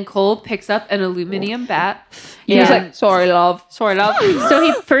 Yeah, and then Cole picks up an aluminum bat. he was like, "Sorry, love." Sort of. So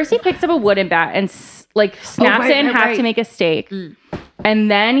he picks up a wooden bat and snaps it in half to make a stake,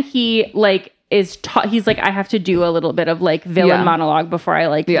 and then he he's like, I have to do a little bit of like villain monologue before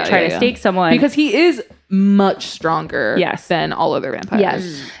I try to stake someone, because he is much stronger Yes. than all other vampires.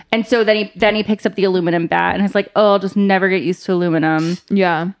 yes. And so then he picks up the aluminum bat and it's like, oh, I'll just never get used to aluminum.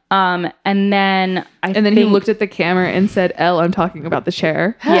 Yeah. And then He looked at the camera and said, "Elle, I'm talking about the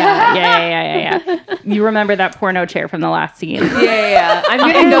chair." Yeah. You remember that porno chair from the last scene? Yeah. I'm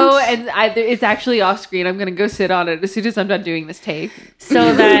gonna go and it's actually off screen. I'm gonna go sit on it as soon as I'm done doing this take.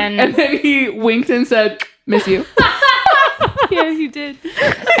 So then, And then he winked and said, "Miss you." Yeah, he did.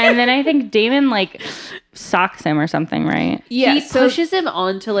 and then I think Damon like socks him or something, right? Yeah, he so- pushes him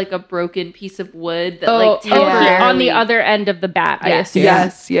onto like a broken piece of wood that Oh, temporarily on the other end of the bat, I Yes. assume.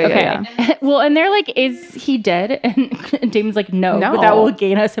 Yes. Yeah. Okay. Yeah. Well, and they're like, is he dead? And Damon's like, no, No. but that will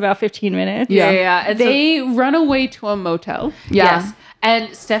gain us about 15 minutes. Yeah. And They run away to a motel. Yeah. Yes.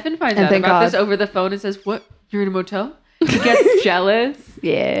 And Stefan finds And out thank about God. this over the phone and says, "What? You're in a motel?" He gets jealous.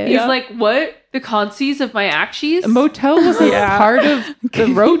 Yeah. He's like, "What? The concies of my actions?" A motel was a part of the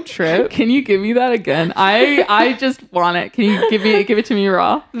road trip. Can you give me that again? I just want it. Can you give it to me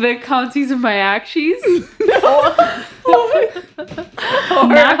raw? The concies of my actions? Not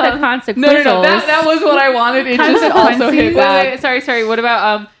the consequences. No. That was what I wanted. It just also hit bad. Sorry. What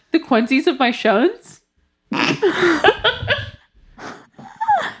about the quincies of my shuns?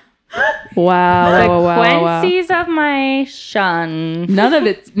 Wow. Quincies of my shun. None of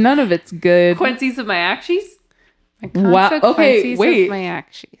it's good. Quincies of my actions? Wow. Okay, Consequences wait. of my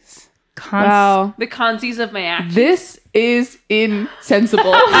actions. Wow. The concies of my actions. This is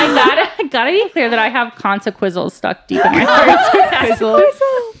insensible. I gotta be clear that I have consequizzles stuck deep in my heart.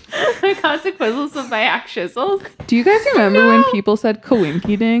 My consequences of my actions. Do you guys remember when people said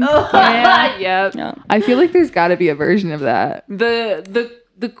 "coinky ding"? Yeah. Yeah. I feel like there's got to be a version of that.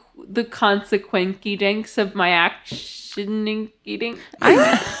 The consequency dinks of my action eating.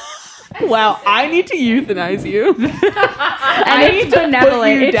 Wow, I need to euthanize you. And it's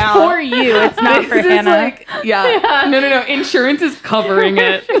benevolent. It's for you. It's not for This is Hannah. like, yeah. No. Insurance is covering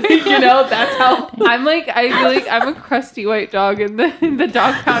it. That's how. I feel like I'm a crusty white dog in the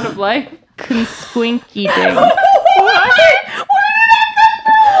dog pound of life. Consquinky ding.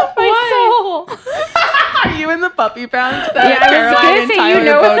 My soul. Are you in the puppy pound? Yeah, I was gonna say, you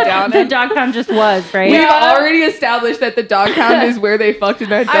know what the dog pound just was, right? We've already established that the dog pound is where they fucked in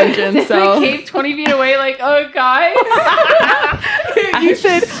that dungeon. I So came 20 feet away like, oh, guy. you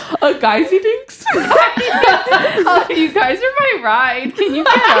said a guysy dinks. Oh, you guys are my ride. Can you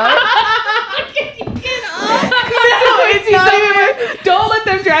get up? It's not even. Don't let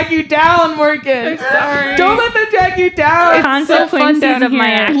them drag you down, Morgan. Sorry. Don't let them drag you down. Consequences of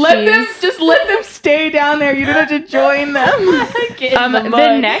my actions. Let them stay down there. You don't have to join them.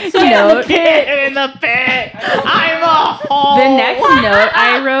 The next note. Get in the pit. I'm a hole. The next note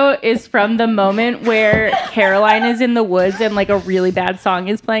I wrote is from the moment where Caroline is in the woods and like a really bad song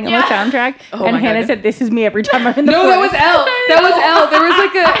is playing on the soundtrack, and my Hannah God. said, "This is me every time I'm in the No, forest." that was Elle. That was Elle.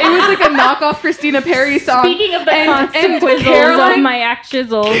 It was like a knockoff Christina Perry song. Speaking of the And consequences of Caroline- my actions.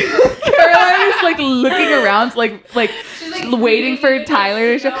 Caroline is like looking around, like waiting for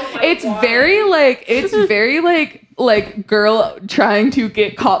Tyler to show. It's very like girl trying to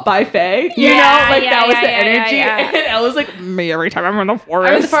get caught by Faye. You know, like that was the energy. And Elle was like, me every time I'm in the forest.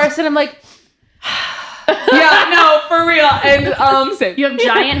 I'm in the forest and I'm like, Yeah, no, for real. And same. You have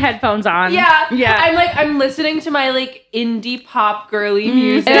giant headphones on. yeah. Yeah. I'm listening to my like indie pop girly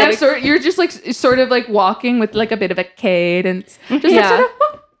music. And you're just like sort of like walking with like a bit of a cadence. Just like Yeah. sort of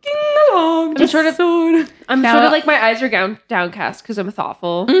walking along. I'm sort of Now- like my eyes are downcast because I'm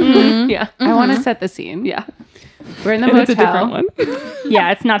thoughtful. Yeah. I want to set the scene. Yeah. We're in the And motel. it's a different one.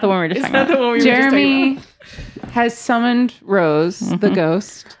 Yeah, it's not the one we're just talking about. one we Jeremy has summoned Rose, the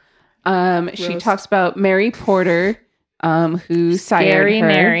ghost. She talks about Mary Porter, who sired her.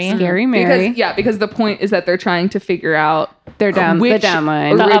 Mary. Scary Mary. Because the point is that they're trying to figure out They're down which the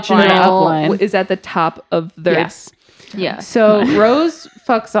downline. original The upline. is at the top of their Yes. Yeah. So Rose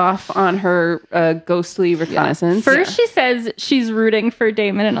fucks off on her ghostly reconnaissance. First, she says she's rooting for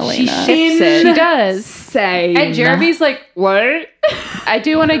Damon and Elena. She ships it. She does. Say. And Jeremy's like, what? I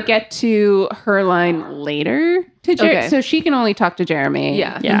do want to get to her line later. Okay. So she can only talk to Jeremy.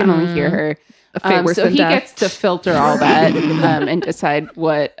 Yeah. He can only hear her. fate worse So than he death. gets to filter all that and decide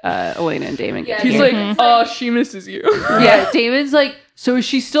what Elena and Damon get. He's to hear. like, oh, she misses you. Yeah. Damon's like, so is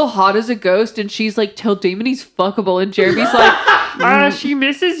she still hot as a ghost? And she's like, tell Damon he's fuckable. And Jeremy's like, she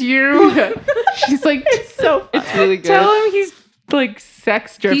misses you. She's like, It's really good. tell him he's like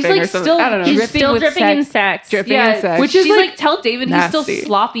sex dripping He's like or something. still- I don't know. He's dripping still with dripping in sex. Dripping in sex. which is She's like, tell Damon he's nasty. still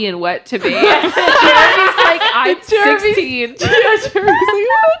sloppy and wet to me. Jeremy's like, I'm 16.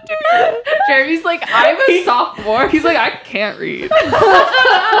 Jeremy's like, I'm a sophomore. He's like, I can't read.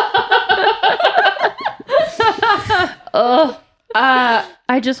 Ugh.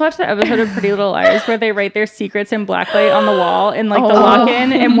 I just watched the episode of Pretty Little Liars where they write their secrets in blacklight on the wall in like the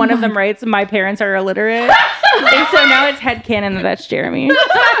lock-in, and one of them writes, "My parents are illiterate," and so now it's headcanon that that's Jeremy.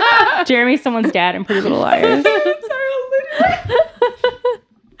 Jeremy's someone's dad in Pretty Little Liars.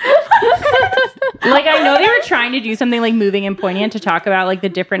 Like, I know they were trying to do something like moving and poignant to talk about like the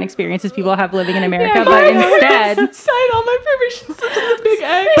different experiences people have living in America, but instead, sign all my permission slips in the big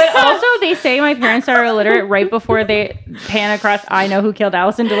X. but also they say my parents are illiterate right before they pan across I know who killed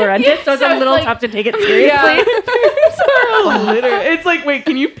Allison De Laurentiis, so it's a little like- tough to take it seriously. It's like, wait,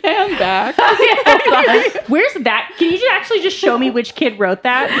 can you pan back? Where's that? Can you actually just show me which kid wrote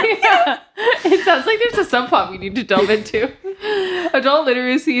that? It sounds like there's a subplot we need to delve into. Adult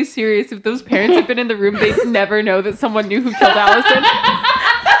literacy is serious. If those parents had been in the room, they'd never know that someone knew who killed Allison.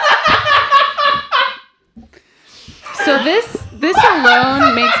 So this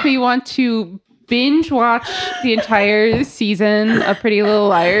alone makes me want to binge watch the entire season of Pretty Little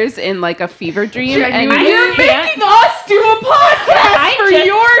Liars in like a fever dream. And You're making us do a podcast for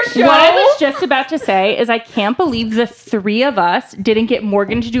your show. What I was just about to say is I can't believe the three of us didn't get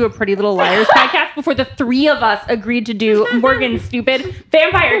Morgan to do a Pretty Little Liars podcast before the three of us agreed to do Morgan's stupid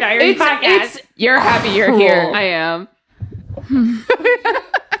Vampire Diaries podcast. you're happy you're here. I am.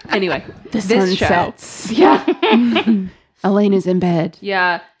 Anyway, The this sun show. sets. Yeah. Elena's in bed.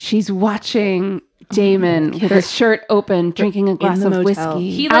 Yeah. She's watching Damon with his shirt open, drinking a glass the of motel.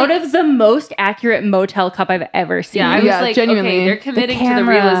 whiskey. He Out of the most accurate motel cup I've ever seen. Yeah, I was Yeah, like, genuinely. okay, they're committing to the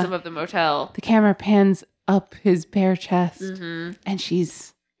camera- realism of the motel. The camera pans up his bare chest, and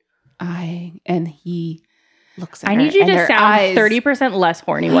she's eyeing, and he looks at her. I need you and to their sound eyes- 30% less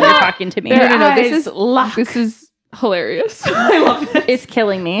horny while you're talking to me. Their No, eyes this is hilarious. I love it. It's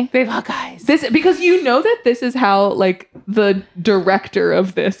killing me. They hug eyes. This because you know that this is how like the director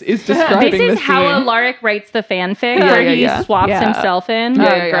of this is describing This the is how scene. Alaric writes the fanfic Yeah, where yeah, he yeah. swaps Yeah. himself in. Oh,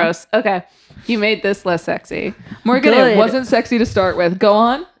 Yeah, yeah. gross. Okay, you made this less sexy. Morgan, Good. it wasn't sexy to start with. Go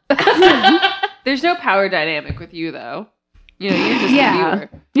on. There's no power dynamic with you, though. You know, you're just Yeah. a viewer.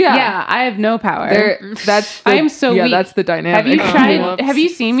 Yeah, I have no power. That's the, I am so yeah, weak. that's the dynamic. Have you tried? Whoops. Have you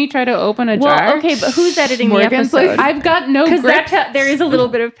seen me try to open a Well, jar? okay, but who's editing Morgan's the like, episode? I've got no Because grip. there is a little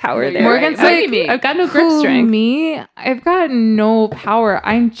bit of power there. Morgan's Right. like, I've got no grip Who, strength. me? I've got no power.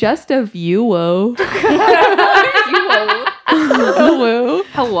 I'm just a viewer. Hello.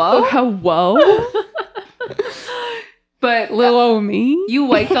 Hello? Hello. But Little me. you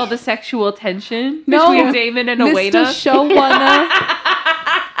wiped all the sexual tension No. between Damon and Mr. Elena. Showrunner.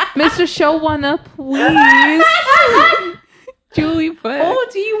 Mr. Showrunner, please. Julie Puck. Oh,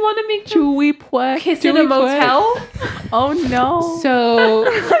 do you want to make Julie Puck. kiss in a motel? Oh no. So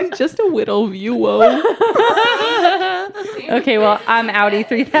I'm just a little viewer. Okay, well, I'm Audi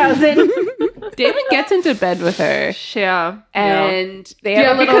 3000. Damon gets into bed with her, Yeah. and they have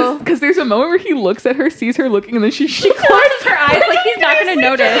Yeah, a little. because there's a moment where he looks at her, sees her looking, and then she Closes her eyes like he's not going to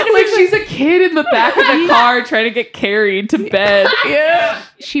notice. like she's a kid in the back of the car trying to get carried to bed. Yeah.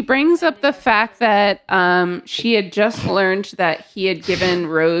 She brings up the fact that she had just learned that he had given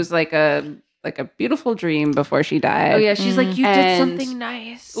Rose like a beautiful dream before she died. Oh, yeah. She's like, you did And- something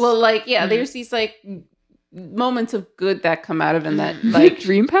nice. Well, like there's these like moments of good that come out of him that like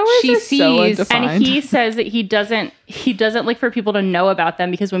Dream powers she are so sees- undefined. And he says that he doesn't like for people to know about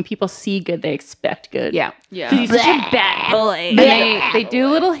them because when people see good, they expect good. yeah. 'Cause yeah. he's such a bad boy. And they do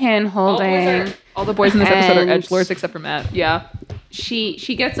a little hand holding. All the boys in this episode are And- edgelords except for Matt. Yeah. She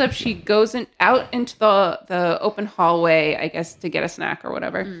gets up, she goes out into the open hallway, I guess, to get a snack or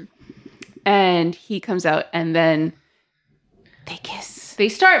whatever. And he comes out, and then they kiss. They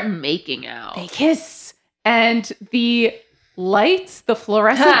start making out. They kiss. And the lights, the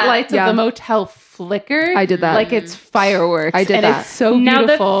fluorescent lights of the motel flicker. I did that. Like it's fireworks. I did and that. It's so Now,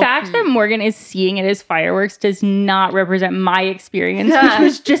 beautiful. the fact that Morgan is seeing it as fireworks does not represent my experience, which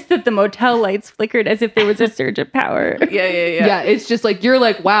was just that the motel lights flickered as if there was a surge of power. Yeah, it's just like you're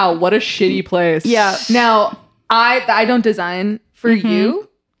like, wow, what a shitty place. Yeah. Now, I don't design for you.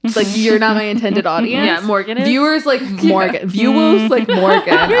 Like you're not my intended audience. Yeah, Morgan is. Viewers like Morgan. Viewers like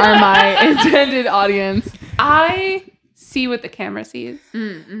Morgan are my intended audience. I see what the camera sees.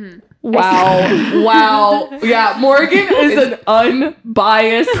 Wow. Yeah, Morgan is an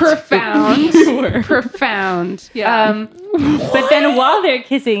unbiased, Profound. viewer. Profound. Yeah. But then while they're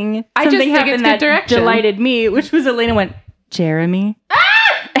kissing, I just something think it's happened good that direction. delighted me, which was Elena went, Jeremy?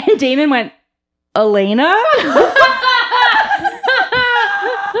 And Damon went, Elena?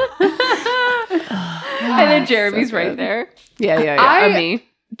 And then Jeremy's right there. Yeah. I- me.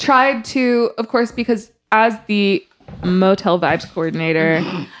 Tried to, of course, because as the motel vibes coordinator,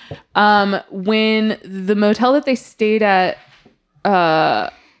 when the motel that they stayed at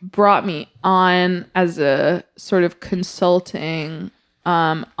brought me on as a sort of consulting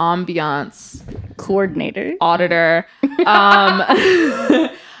ambiance Coordinator. auditor,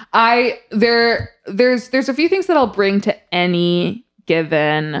 there's a few things that I'll bring to any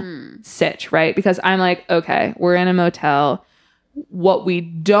given sitch, right? Because I'm like, okay, we're in a motel. What we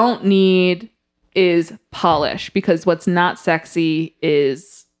don't need is polish, because what's not sexy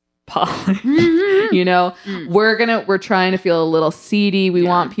is polish. You know, we're trying to feel a little seedy. We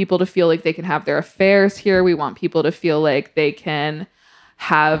want people to feel like they can have their affairs here. We want people to feel like they can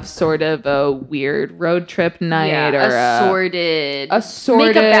have sort of a weird road trip night, or a sordid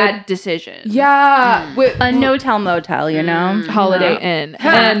make a bad decision. yeah, with A no-tell motel, you know? Holiday Inn.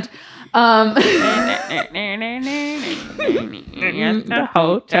 And the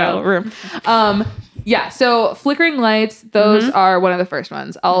hotel room. Yeah, so flickering lights, those are one of the first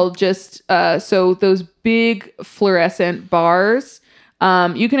ones. I'll just so those big fluorescent bars,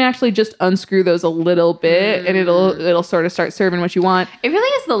 you can actually just unscrew those a little bit and it'll sort of start serving what you want. It really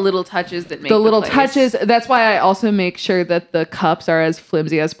is the little touches that make The little place. touches, that's why I also make sure that the cups are as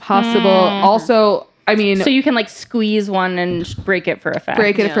flimsy as possible. Also, I mean, So you can like squeeze one and break it for effect.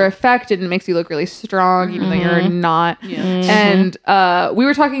 break it for effect, and it makes you look really strong, even though you're not. Yeah. And we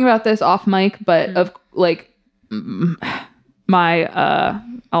were talking about this off mic, but of like my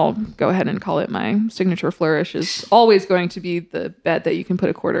I'll go ahead and call it my signature flourish is always going to be the bed that you can put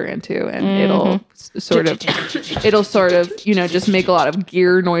a quarter into, and it'll sort of you know, just make a lot of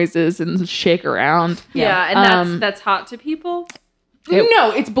gear noises and shake around. Yeah, and that's hot to people. No,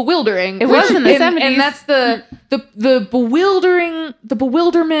 it's bewildering. It was in the 70s. and that's the bewilderment,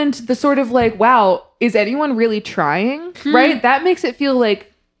 the sort of like, wow, is anyone really trying? Right? That makes it feel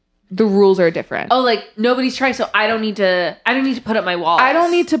like the rules are different. Oh, like nobody's trying, so I don't need to put up my walls. I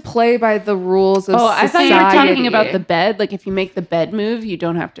don't need to play by the rules of I thought you were society. talking about the bed. Like if you make the bed move, you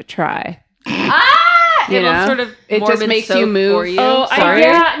don't have to try. It'll know? sort of It just Mormon makes you soak move. for you. Oh, Sorry.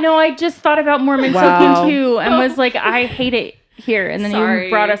 I just thought about Mormon Wow. soaking too and was like, I hate it here. And then Sorry. you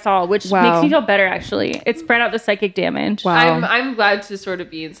brought us all, which Wow. makes me feel better actually. It spread out the psychic damage. Wow. I'm glad to sort of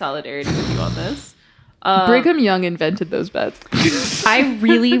be in solidarity with you on this. Brigham Young invented those beds. I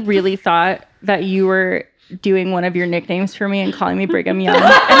really, really thought that you were doing one of your nicknames for me and calling me Brigham Young. And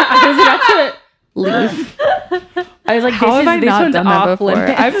I was about to leave. I was like, How have I this not one's done that off before?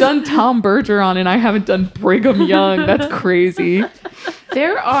 limits. I've done Tom Bergeron and I haven't done Brigham Young. That's crazy.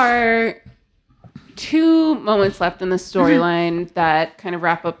 There are 2 moments left in the storyline that kind of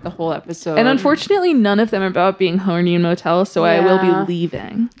wrap up the whole episode. And unfortunately, none of them are about being horny in motels, so I will Yeah. be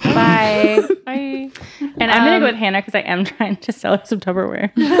leaving. Bye. Bye. And I'm going to go with Hannah because I am trying to sell her some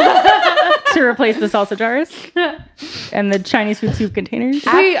Tupperware to replace the salsa jars and the Chinese food soup containers.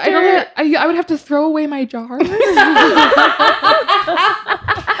 Wait, I would have to throw away my jars.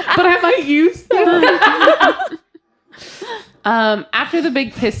 But I might use them. After the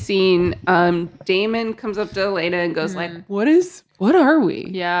big kiss scene, Damon comes up to Elena and goes like, what are we?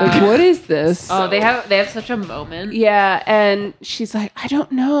 Yeah. Like, what is this? Oh, they have such a moment. Yeah, and she's like, I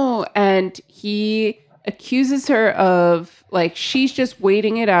don't know. And he accuses her of, like, she's just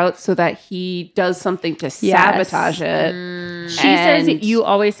waiting it out so that he does something to sabotage it. She says, you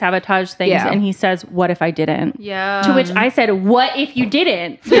always sabotage things. Yeah. And he says, what if I didn't? Yeah. To which I said, what if you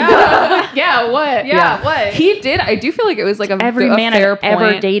didn't? Yeah, what? Yeah, what? He did. I do feel like it was like Every a man fair I've ever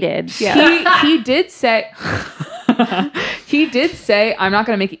point. dated. He did say he did say, I'm not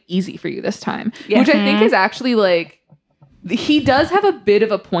going to make it easy for you this time, which I think is actually like he does have a bit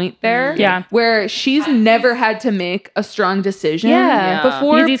of a point there. Yeah. Where she's never had to make a strong decision Yeah.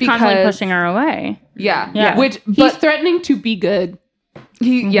 before. He's constantly pushing her away. Yeah. Yeah. Which He's threatening to be good.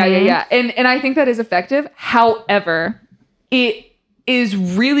 Yeah. And I think that is effective. However, it is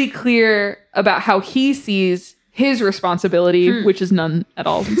really clear about how he sees his responsibility, which is none at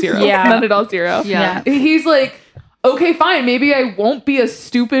all zero. Yeah. None at all zero. Yeah. He's like, okay, fine. Maybe I won't be a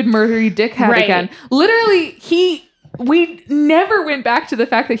stupid murdery dickhead Right. again. Literally, we never went back to the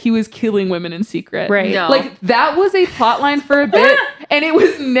fact that he was killing women in secret. Right. No. Like that was a plot line for a bit, and it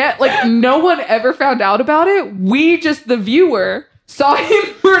was like no one ever found out about it. We just, the viewer, saw him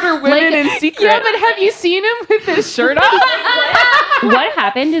murder women in secret. Yeah, but have you seen him with his shirt off? What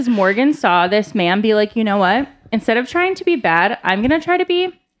happened is Morgan saw this man be like, you know what? Instead of trying to be bad, I'm going to try to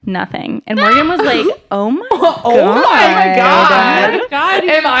be nothing. And Morgan was like, oh my God. Oh my God. Oh my God.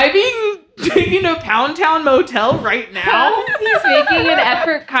 Am I being taken to Pound Town Motel right now? He's making an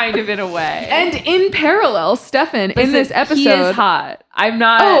effort kind of in a way. And in parallel, Stefan, in this episode. He is hot. I'm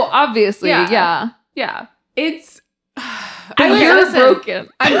not. Oh, obviously. Yeah. Yeah. It's. You're broken.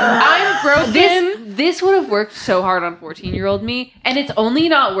 I'm broken. This would have worked so hard on 14-year-old me, and it's only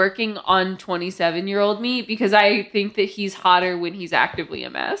not working on 27-year-old me because I think that he's hotter when he's actively a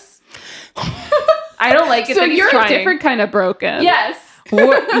mess. I don't like it. So that he's you're trying. a different kind of broken. Yes.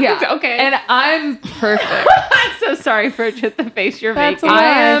 Yeah. Okay. And I'm perfect. I'm so sorry for just the face you're That's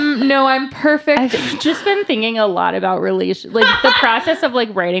making. I'm perfect. I've just been thinking a lot about like the process of like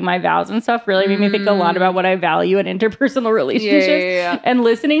writing my vows and stuff really made me think a lot about what I value in interpersonal relationships. Yeah. And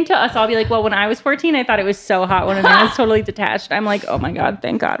listening to us all be like, well, when I was 14, I thought it was so hot when a man was totally detached. I'm like, oh my God,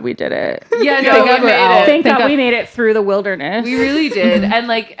 thank God we did it. Yeah, no, Thank we God we're made out. it. Thank God we made it through the wilderness. We really did. And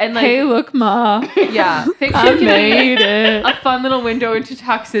like Hey, look, Ma. yeah. Fiction I can be made it. a fun little window into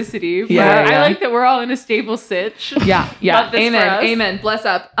toxicity. But Yeah, I yeah. like that we're all in a stable sitch. Yeah. Love this for Amen. us. Amen. Bless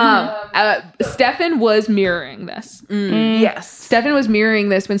up. Stefan was mirroring this. Yes. Stefan was mirroring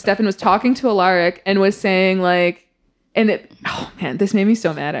this when Stefan was talking to Alaric and was saying like, and it, oh man, this made me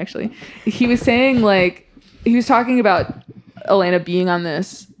so mad actually. He was saying like, he was talking about Elena being on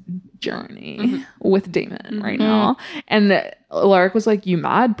this journey with Damon right now. And Alaric was like, you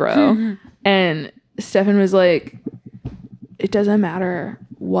mad, bro? And Stefan was like, it doesn't matter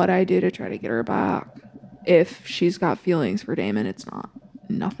what I do to try to get her back. If she's got feelings for Damon, it's not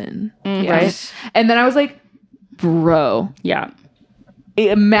nothing. Right? And then I was like, bro, Yeah.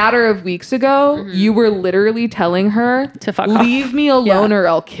 a matter of weeks ago, you were literally telling her To fuck off. leave me alone or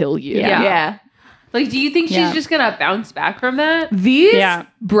I'll kill you. Yeah. Like, do you think she's Yeah. just gonna bounce back from that? These Yeah.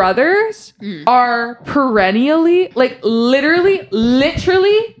 brothers are perennially, like literally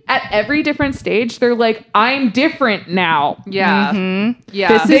at every different stage, they're like, I'm different now. Yeah.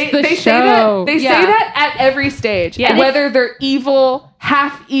 Yeah. This is the They show. say that. They Yeah. say that at every stage. Yeah. Whether they're evil,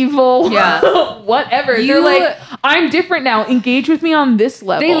 half evil, Yeah. whatever. You- They're like, I'm different now. Engage with me on this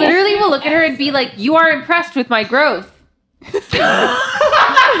level. They literally will look at her and be like, you are impressed with my growth.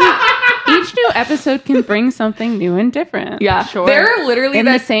 Each new episode can bring something new and different. Yeah, Sure. They're literally In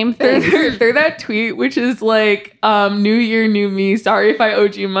the same thing. They're that tweet which is like, new year, new me. Sorry if I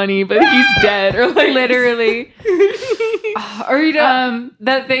owed you money, but he's dead. Or like Literally. Or you know,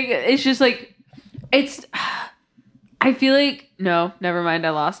 that thing, it's just like, it's, I feel like, no, never mind,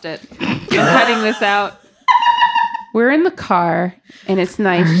 I lost it. I'm cutting this out. We're in the car and it's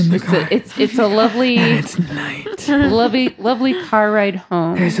nice. It's a lovely, night. lovely car ride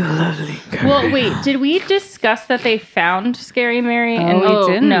home. There's a lovely girl. Well, wait, did we discuss that they found Scary Mary? Oh,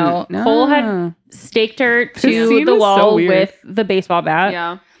 we didn't. No. No. Cole had staked her to scene the is so wall weird. with the baseball bat.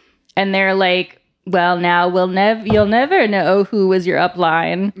 Yeah. And they're like, well, now you'll never know who was your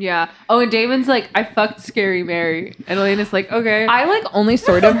upline. Yeah. Oh, and Damon's like, I fucked Scary Mary. And Elena's like, okay. I like only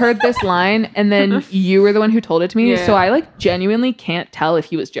sort of heard this line, and then you were the one who told it to me. Yeah. So I like genuinely can't tell if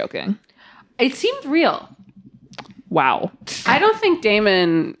he was joking. It seemed real. Wow, I don't think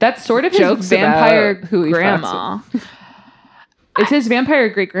Damon. that's sort of his Jokes vampire about who he grandma. It's his vampire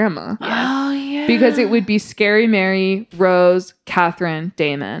great grandma. Oh, yeah. Because it would be Scary Mary, Rose, Catherine,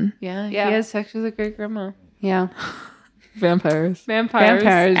 Damon. Yeah. Yeah. He has sex with a great grandma. Yeah. Vampires. Vampires.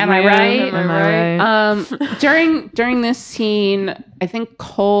 Am I man. right? Am I right? During this scene, I think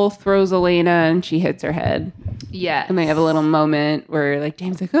Cole throws Elena and she hits her head, Yeah. and they have a little moment where like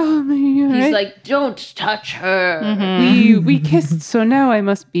Dame's like, "Oh, my He's like, don't touch her. we kissed, so now I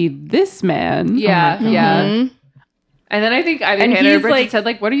must be this man." Yeah. Yeah. Mhm. And then I think either And Hannah or he's Bridget like- said,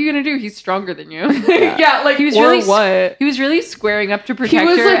 like, what are you going to do? He's stronger than you. Yeah, like He was or really what? He was really squaring up to He protect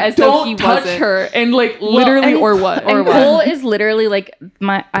was her like, as though don't he touch wasn't. her, and like literally, and- or what? And Cole is literally like,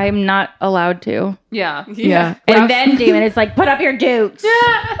 I'm not allowed to. Yeah. Yeah. And then Damon is like, put up your dukes.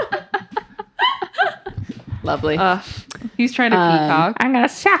 Lovely. He's trying to peacock. I'm gonna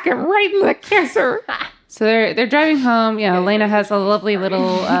sock him right in the kisser. So they're driving home. Yeah, Elena has a lovely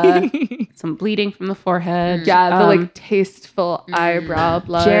little some bleeding from the forehead. Yeah, the like tasteful eyebrow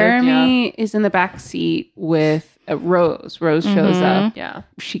blood. Jeremy is in the back seat with Rose. Rose shows up. Yeah.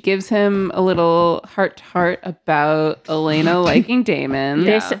 She gives him a little heart to heart about Elena liking Damon.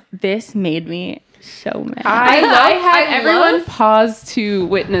 This made me so mad. I had everyone love- pause to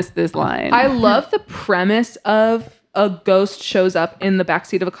witness this line. I love the premise of a ghost shows up in the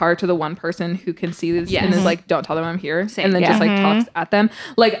backseat of a car to the one person who can see this and is like, don't tell them I'm here. And then just like talks at them.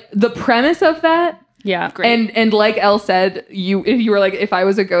 Like the premise of that. Yeah. And like Elle said, you were like, if I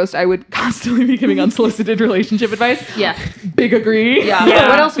was a ghost, I would constantly be giving unsolicited relationship advice. Yeah. Big agree. Yeah.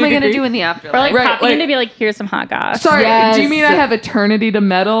 What else am I Big going to agree. do in the Or afterlife? like Right, popping like- in to be like, here's some hot goss. Sorry, Yes. do you mean I have eternity to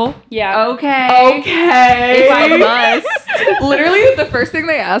meddle? Yeah. Okay. Okay. If I must. Literally, the first thing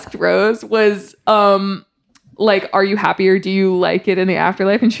they asked Rose was, like, are you happy or do you like it in the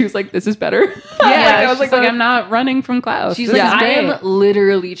afterlife? And she was like, this is better. I was like, like, I'm not running from Klaus. She's This like, is I great. am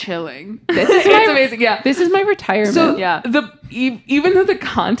literally chilling. this is it's amazing. Yeah. This is my retirement. So Yeah. even though the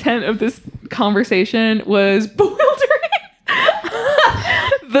content of this conversation was bewildering,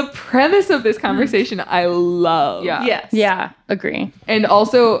 the premise of this conversation I love. Yeah. yes. Yeah. Agree. And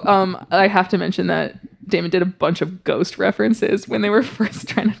also, I have to mention that Damon did a bunch of ghost references when they were first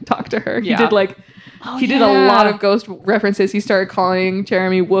trying to talk to her. He Yeah. did like he did a lot of ghost references. He started calling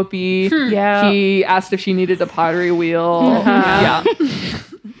Jeremy Whoopi. Yeah. He asked if she needed a pottery wheel. Yeah.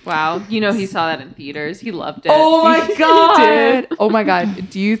 Wow. You know, he saw that in theaters. He loved it. Oh my He god. did. Oh my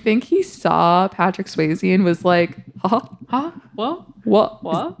god. Do you think he saw Patrick Swayze and was like, huh? What? What?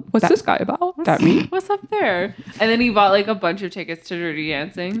 What's this guy about? That me? What's up there? And then he bought like a bunch of tickets to Dirty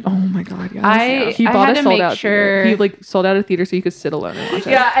Dancing. Oh my god, yes. I he bought had a to sold make out sure- theater. He like sold out a theater so you could sit alone and watch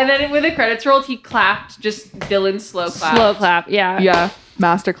it. Yeah, and then when the credits rolled, he clapped, just Dylan's slow clap. Slow clap. Yeah. Yeah.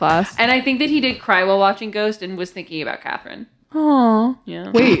 Masterclass. And I think that he did cry while watching Ghost and was thinking about Catherine. Aww. Yeah.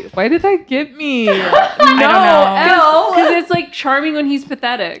 Wait, why did that get me? No, know. Because it's like charming when he's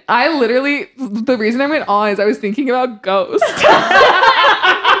pathetic. I literally, the reason I went on is I was thinking about Ghost.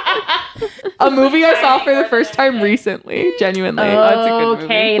 A movie I saw for the first time recently, genuinely. that's a good movie.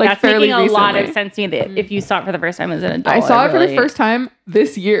 Okay, Like, that's fairly making a lot of recently. sense to me that if you saw it for the first time as an adult. I saw it for the really- first time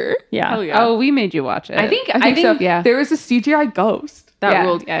this year. Yeah. Oh, yeah. Oh, we made you watch it. I think so. yeah. There was a CGI ghost. that Yeah.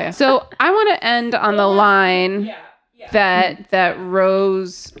 ruled. Yeah. So I want to end on the line that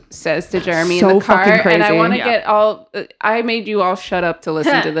Rose says to Jeremy in So the car, fucking and I crazy. want to Yeah. get all. I made you all shut up to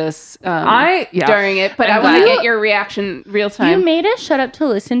listen to this. Yeah. During it, but I'm I want to glad. get your reaction real You time. made us shut up to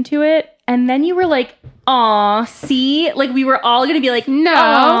listen to it, and then you were like, "Aw, see," like we were all gonna be like,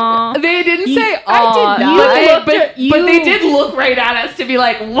 "No." They didn't You- say I aw. did not. But they- You looked but, at- but you- they did look right at us to be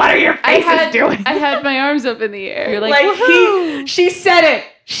like, what are your I faces doing? I had my arms up in the air. You're like, she said it.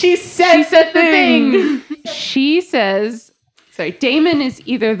 She said the thing. She says, sorry, Damon is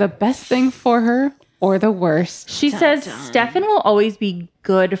either the best thing for her or the worst. She says Stefan will always be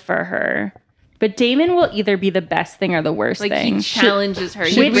good for her, but Damon will either be the best thing or the worst Like thing. he challenges her.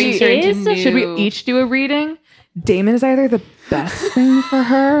 Should He we- brings her into new. Should we each do a reading? Damon is either the best thing for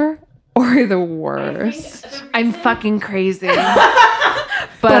her or the worst. I'm fucking crazy,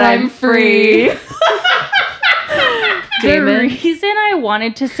 But I'm free. The Damon. reason I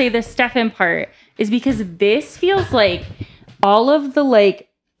wanted to say the Stefan part is because this feels like all of the like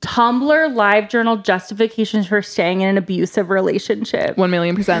Tumblr live journal justifications for staying in an abusive relationship.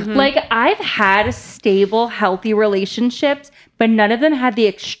 1,000,000%. Like I've had stable, healthy relationships, but none of them had the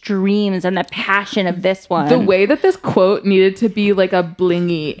extremes and the passion of this one. The way that this quote needed to be like a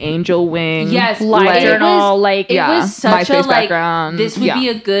blingy angel wing. Yes, live like- journal, like It Yeah, was such a MySpace like. background. This would Yeah. be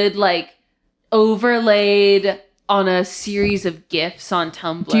a good like overlaid on a series of GIFs on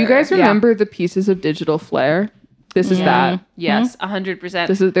Tumblr. Do you guys remember the pieces of digital flair? This is that. Yes, 100%.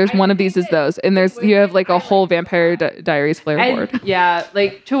 This is there's one of these is those, and there's you have like a whole Vampire Diaries flair And, board. yeah,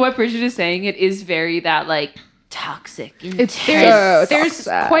 like to what Bridget is saying, it is very that like toxic. It's There's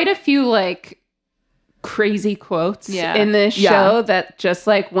quite a few like crazy quotes Yeah. in this Yeah. show that just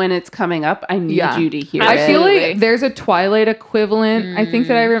like when it's coming up, I need Yeah. you to hear I it. feel Absolutely. like there's a Twilight equivalent. I think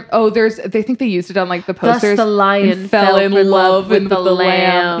that I they think they used it on like the posters. the lion and fell in for love with the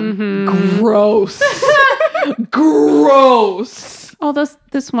lamb. Gross. Gross. Oh,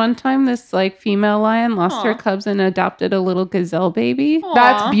 this one time, this like female lion lost her cubs and adopted a little gazelle baby.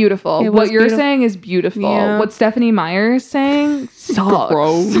 That's beautiful. It What was you're beautiful. saying is beautiful. Yeah. What Stephanie Meyer is saying sucks.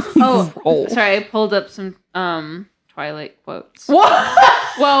 Oh, sorry. I pulled up some Twilight quotes. What?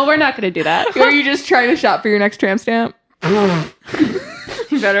 Well, we're not going to do that. Are you just trying to shop for your next tramp stamp?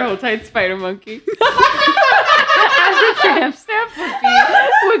 You better hold tight, Spider Monkey. As a tramp stamp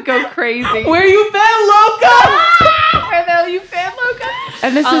would go crazy. Where you been, Loca? Where the hell you been, Loca?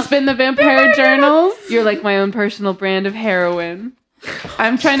 And this has been the Vampire Journals. You're like my own personal brand of heroin.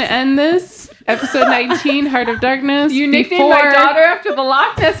 I'm trying to end this. Episode 19, Heart of Darkness. You nicknamed my daughter after the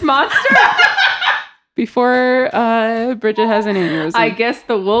Loch Ness Monster? Before Bridget has an aneurysm. I guess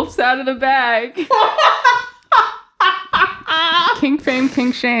the wolf's out of the bag. Kink fame,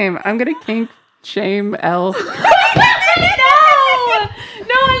 kink shame. I'm going to kink shame L. No,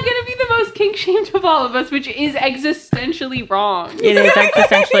 I'm gonna be the most kink shamed of all of us, which is existentially wrong. It is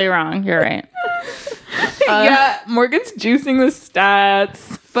existentially wrong. You're right. Yeah, Morgan's juicing the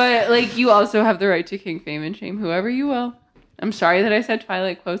stats. But like, you also have the right to kink fame and shame whoever you will. I'm sorry that I said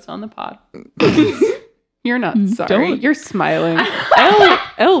Twilight quotes on the pod. You're not sorry. Don't. You're smiling.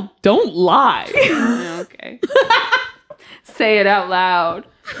 L, don't lie. Okay. Say it out loud.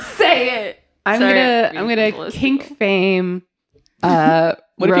 Say it. I'm gonna kink fame.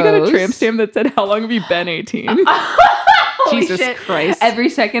 What if you got a Rose. tramp stamp that said, "How long have you been 18?" Holy Jesus shit. Christ. Every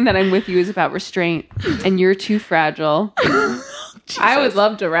second that I'm with you is about restraint, and you're too fragile. I would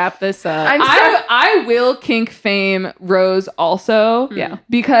love to wrap this up. I will kink fame Rose also. Yeah.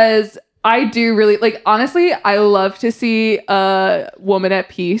 Because I do really like, honestly, I love to see a woman at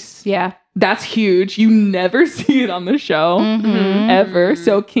peace. yeah. That's huge. You never see it on the show ever.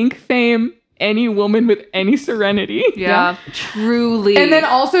 So kink fame any woman with any serenity. Yeah, truly. And then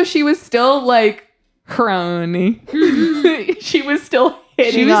also she was still like crony. She was still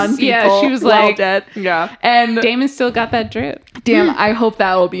hitting on people. Yeah, she was while like- dead. yeah. And Damon still got that drip. damn, I hope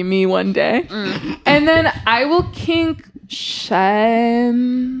that will be me one day. And then I will kink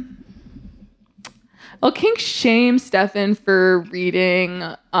shame. I'll kink shame Stefan for reading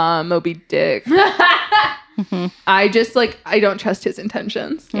Moby Dick. I just I don't trust his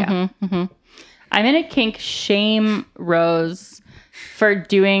intentions. Yeah. I'm gonna kink shame Rose for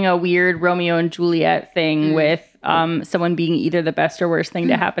doing a weird Romeo and Juliet thing with someone being either the best or worst thing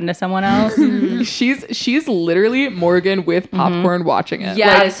to happen to someone else. She's literally Morgan with popcorn watching it.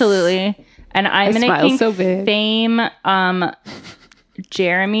 Yes. Absolutely. And I'm gonna smile kink so big. fame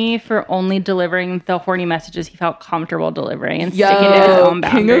Jeremy for only delivering the horny messages he felt comfortable delivering and sticking to his own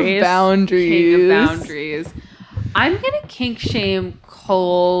King boundaries. of boundaries. King of boundaries. I'm gonna kink shame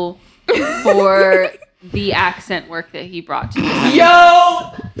Cole for the accent work that he brought to this.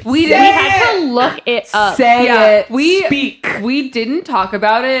 Yo, We had to look it up. say it. We didn't talk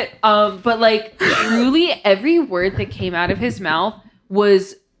about it, but like truly every word that came out of his mouth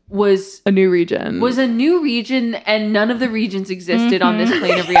was a new region. a new region, and none of the regions existed on this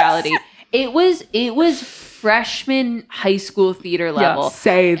plane of reality. It was freshman high school theater level.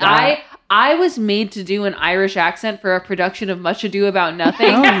 say that. I was made to do an Irish accent for a production of Much Ado About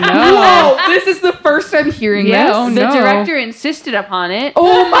Nothing. Oh, no. Whoa, this is the first I'm hearing Yeah, this. oh, The no. director insisted upon it.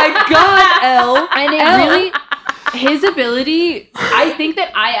 Oh my god, L. And it really, his ability, I think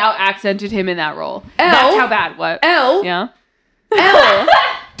that I out accented him in that role. That's how bad. What? L. Yeah. L.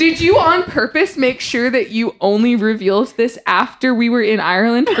 Did you on purpose make sure that you only revealed this after we were in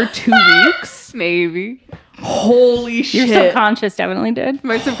Ireland for 2 weeks? Maybe. Holy Your shit. subconscious definitely did.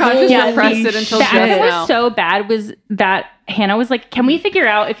 My subconscious repressed it until The just accent now. was so bad was that Hannah was like, can we figure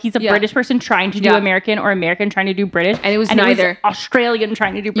out if he's a British person trying to do Yeah. American or American trying to do British? And it was neither. Australian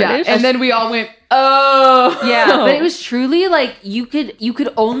trying to do Yeah, British. and then we all went, oh. Yeah, but it was truly like you could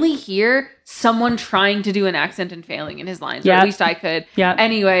only hear someone trying to do an accent and failing in his lines. Or Yeah. at least I could. Yeah.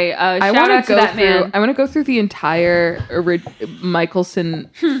 Anyway, I shout want out to to go that through. man. I want to go through the entire Michelson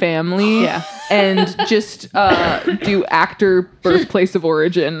family, Yeah. and just do actor birthplace of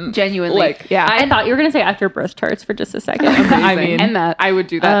origin. Genuinely. like yeah. I thought you were going to say after birth charts for just a second. I mean, And that. I would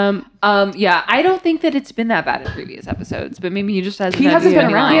do that. Yeah, I don't think that it's been that bad in previous episodes, but maybe he just hasn't. He had hasn't too been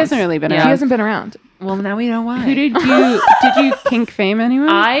many around. lines. He hasn't really been he around. hasn't been around. Well, now we know why. Who did you kink fame anyone?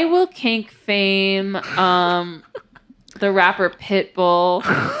 I will kink fame the rapper Pitbull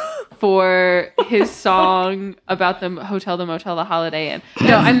for his song about the hotel, the motel, the Holiday Inn.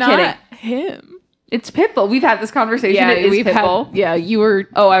 No, I'm not kidding. him. It's Pitbull. We've had this conversation. It is Pitbull. You were.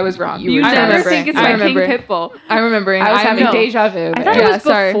 Oh, I was wrong. You I never remember. think it's I my King remember. Pitbull. I'm remembering. I was having know. deja vu. I thought Yeah, it was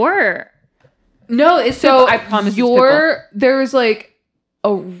sorry. before. No, it's So Pitbull. I promise it's Pitbull. there was like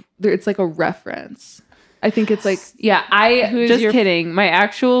it's like a reference. I think it's like Yeah, just kidding. My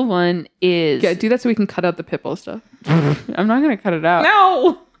actual one is do that so we can cut out the Pitbull stuff. I'm not gonna cut it out.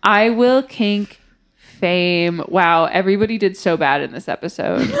 No. I will kink Fame. Wow, everybody did so bad in this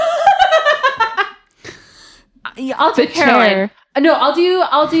episode. I'll do Caroline. chair. No, I'll do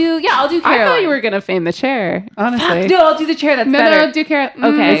Caroline. I thought you were gonna fame the chair. Honestly, No, I'll do the chair. That's better. no, do Caroline.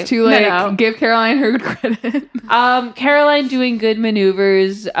 Okay. It's too late. No. Give Caroline her credit. Caroline doing good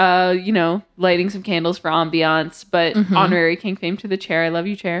maneuvers, lighting some candles for ambiance, but honorary kink Fame to the chair. I love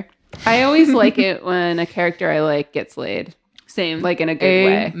you, chair. I always like it when a character I like gets laid, Same. like in a good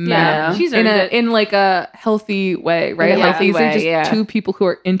way. Yeah, She's in earned it. in like a healthy way, right? In a Like healthy these are way, just two people who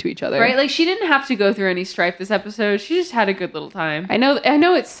are into each other, Right? Like she didn't have to go through any strife this episode. She just had a good little time. I know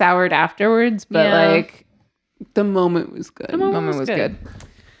it's soured afterwards, but Yeah. like the moment was good. The moment Moment was good.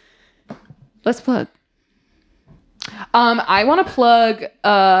 Let's plug. I want to plug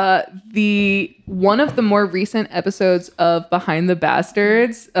the one of the more recent episodes of Behind the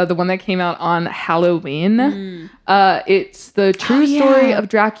Bastards, the one that came out on Halloween. It's the true story of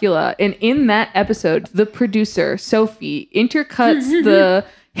Dracula, and in that episode, the producer Sophie intercuts the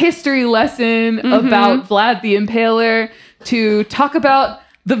history lesson about Vlad the Impaler to talk about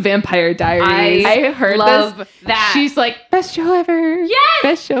the Vampire Diaries. I heard love this. that. She's like, best show ever. Yes,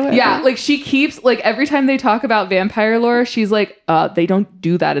 best show ever. Yeah, like she keeps like every time they talk about vampire lore, she's like, they don't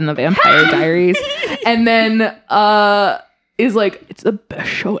do that in the Vampire Diaries. And then is like, it's the best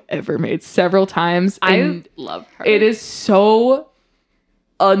show ever made several times. I And love her. it is so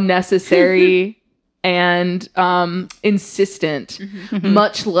unnecessary and insistent,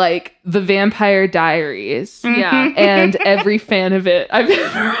 much like the Vampire Diaries. Yeah. And every fan of it I've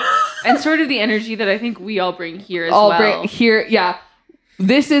ever And sort of the energy that I think we all bring here as all well. bring here. Yeah.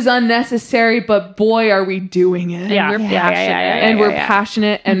 This is unnecessary, but boy, are we doing it. Yeah. We're Yeah, passionate. And we're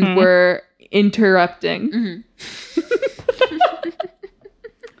passionate and we're interrupting.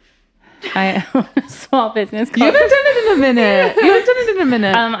 I own a small business You called haven't done it in a minute.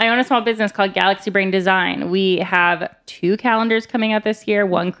 I own a small business called Galaxy Brain Design. We have 2 calendars coming out this year,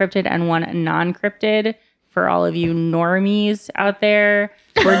 one cryptid and one non-cryptid. For all of you normies out there,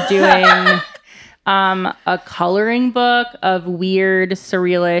 we're doing a coloring book of weird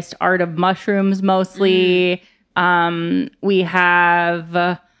surrealist art of mushrooms mostly. We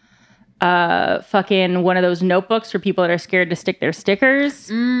have fucking one of those notebooks for people that are scared to stick their stickers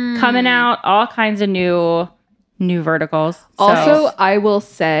coming out. All kinds of new verticals. Also, I will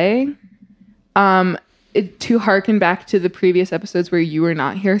say, to harken back to the previous episodes where you were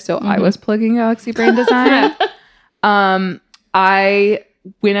not here, so I was plugging Galaxy Brain Design. I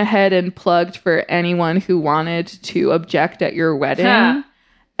went ahead and plugged for anyone who wanted to object at your wedding. Huh.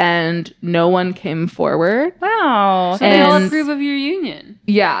 And no one came forward. wow. So they all And- approve of your union.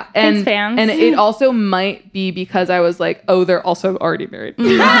 Yeah. Thanks, And fans. and it also might be because I was like, oh, they're also already married.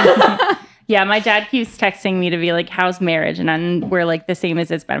 Yeah, my dad keeps texting me to be like, "How's marriage?" And then we're like the same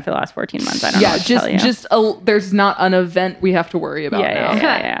as it's been for the last 14 months. I don't know Yeah, what to tell you. there's not an event we have to worry about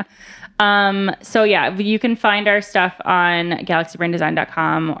now. Yeah. So yeah, you can find our stuff on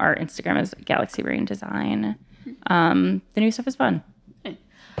galaxybraindesign.com. Our Instagram is galaxybraindesign. The new stuff is fun.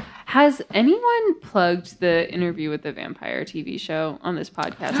 Has anyone plugged the interview with the vampire TV show on this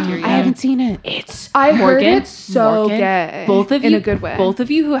podcast here yet? I haven't seen it. I heard Morgan? it's so Morgan? gay. Both of you, in a good way. Both of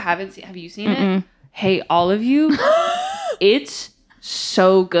you who haven't seen, have you seen it? Hey, all of you, it's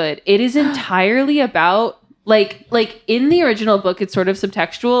so good. It is entirely about like in the original book, it's sort of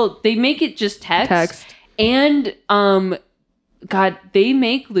subtextual. They make it just text. And God, they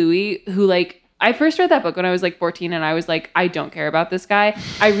make Louis, who like. I first read that book when I was like 14 and I was like, I don't care about this guy.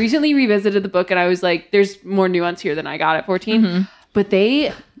 I recently revisited the book and I was like, there's more nuance here than I got at 14. But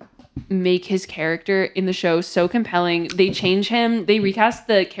they make his character in the show so compelling. They change him. They recast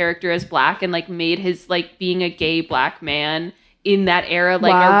the character as black and like made his like being a gay black man in that era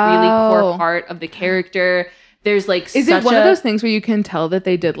like a really core part of the character. There's like Is it one of those things where you can tell that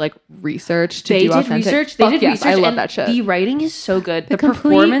they did like research to they do did authentic? research. They Fuck did yes, research. I love and that shit. The writing is so good. The complete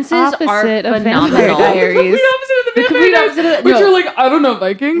performances are opposite of phenomenal. Vampire Diaries. The complete opposite of Which no. are like, I don't know,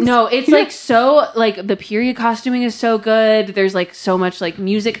 Vikings. No, it's like so like the period costuming is so good. There's like so much like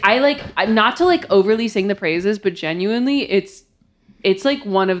music. I'm not to like overly sing the praises, but genuinely it's like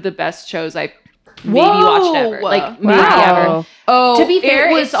one of the best shows I've maybe watched ever. Like maybe ever. Oh, To be fair,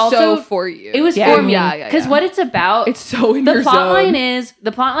 it was it's also so for you. It was Yeah. for me. Yeah. Because what it's about, It's so in the your plot zone.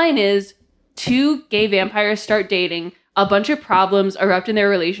 line is 2 gay vampires start dating. A bunch of problems erupt in their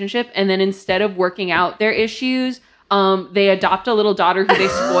relationship, and then instead of working out their issues, they adopt a little daughter who they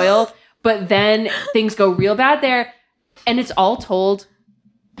spoil. But then things go real bad there, and it's all told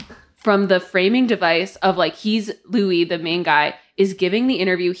from the framing device of like, he's Louis, the main guy, is giving the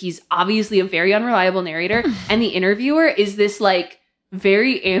interview. He's obviously a very unreliable narrator. And the interviewer is this like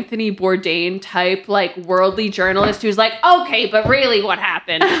very Anthony Bourdain type, like worldly journalist who's like, okay, but really what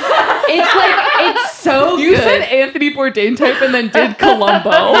happened? It's like, it's so You good. said Anthony Bourdain type and then did Columbo.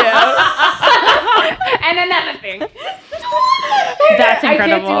 And another thing. That's I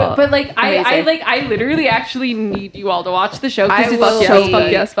can't incredible. do it. But like Amazing. I literally actually need you all to watch the show I because will it's so so Fuck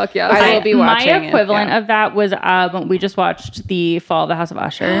good. yes, fuck yes. I will be watching My it, equivalent yeah. of that was we just watched the Fall of the House of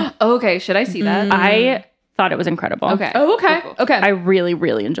Usher. Okay, should I see that? I thought it was incredible. Okay. Oh, okay. Cool. Okay. I really,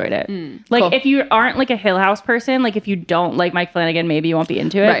 really enjoyed it. Like, Cool. if you aren't like a Hill House person, like if you don't like Mike Flanagan, maybe you won't be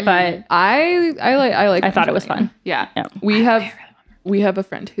into it. Right. But I like I thought it was fun. Yeah. Yeah. We have a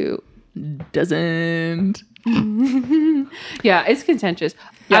friend who doesn't. Yeah, it's contentious.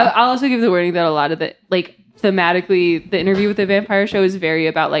 Yeah. I'll also give the warning that a lot of the, like, thematically, the Interview with the Vampire show is very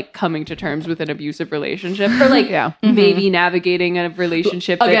about, like, coming to terms with an abusive relationship or, like, maybe navigating a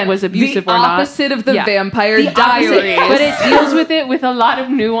relationship that was abusive the or not. opposite of the Yeah. Vampire The opposite, Diaries. but it deals with it with a lot of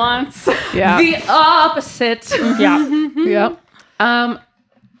nuance. Yeah. The opposite. Yeah. Yep. I'm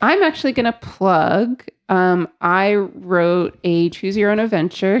actually going to plug. I wrote a Choose Your Own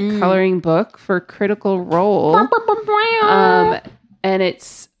Adventure coloring book for Critical Role. And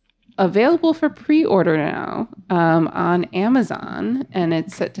it's available for pre-order now on Amazon. And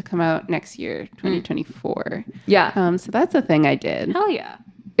it's set to come out next year, 2024. Yeah. So that's a thing I did. Hell yeah.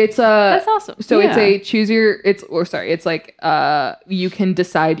 It's That's awesome. So it's Yeah. a it's like you can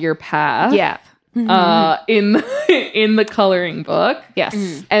decide your path. Yeah. In the coloring book.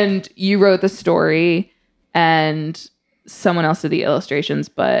 Yes. And you wrote the story and someone else did the illustrations,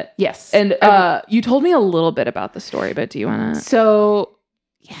 but Yes. and you told me a little bit about the story, but do you want to So,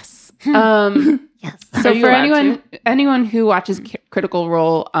 yes. So Are you for allowed anyone who watches Critical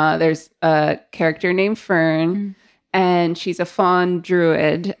Role, there's a character named Fern, and she's a fawn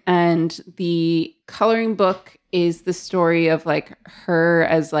druid, and the coloring book is the story of like her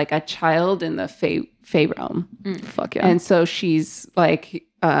as like a child in the Fae realm. fuck yeah. And so she's like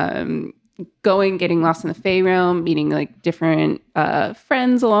getting lost in the Fae realm, meeting like different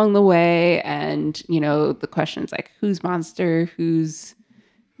friends along the way. And, you know, the questions like who's monster, who's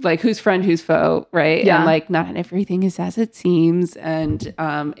friend, who's foe, right? Yeah. And like not everything is as it seems. And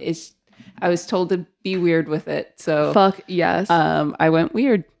I was told to be weird with it. So Fuck yes. I went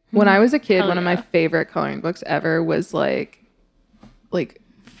weird. When I was a kid, Hell one of my yeah. favorite coloring books ever was like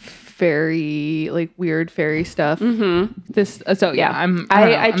fairy, like weird fairy stuff. This, so yeah, I I'm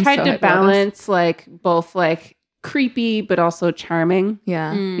tried so hyped to about this. balance like both like creepy but also charming.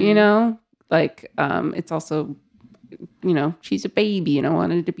 Yeah, You know, like it's also, you know, she's a baby and I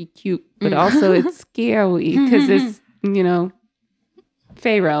wanted it to be cute, but also it's scary because it's, you know,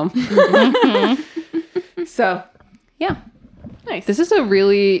 Fae realm. So yeah. Nice. this is a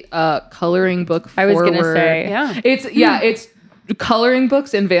really coloring book. I was gonna forward- say. Yeah. it's coloring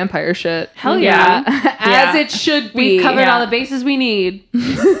books and vampire shit. Hell yeah. As Yeah. it should be. We've covered Yeah. all the bases we need.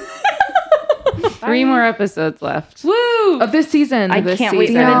 3 more episodes left. Woo! of this season. I This can't wait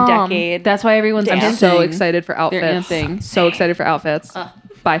for the season. decade. That's why everyone's I'm dancing. so excited for outfits. They're dancing. So excited for outfits.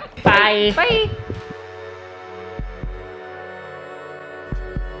 Bye. Bye. Bye.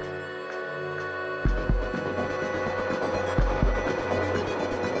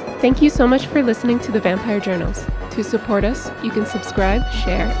 Thank you so much for listening to the Vampire Journals. To support us, you can subscribe,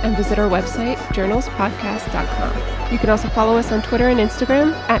 share, and visit our website, journalspodcast.com. You can also follow us on Twitter and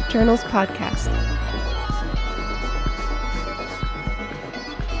Instagram @journalspodcast.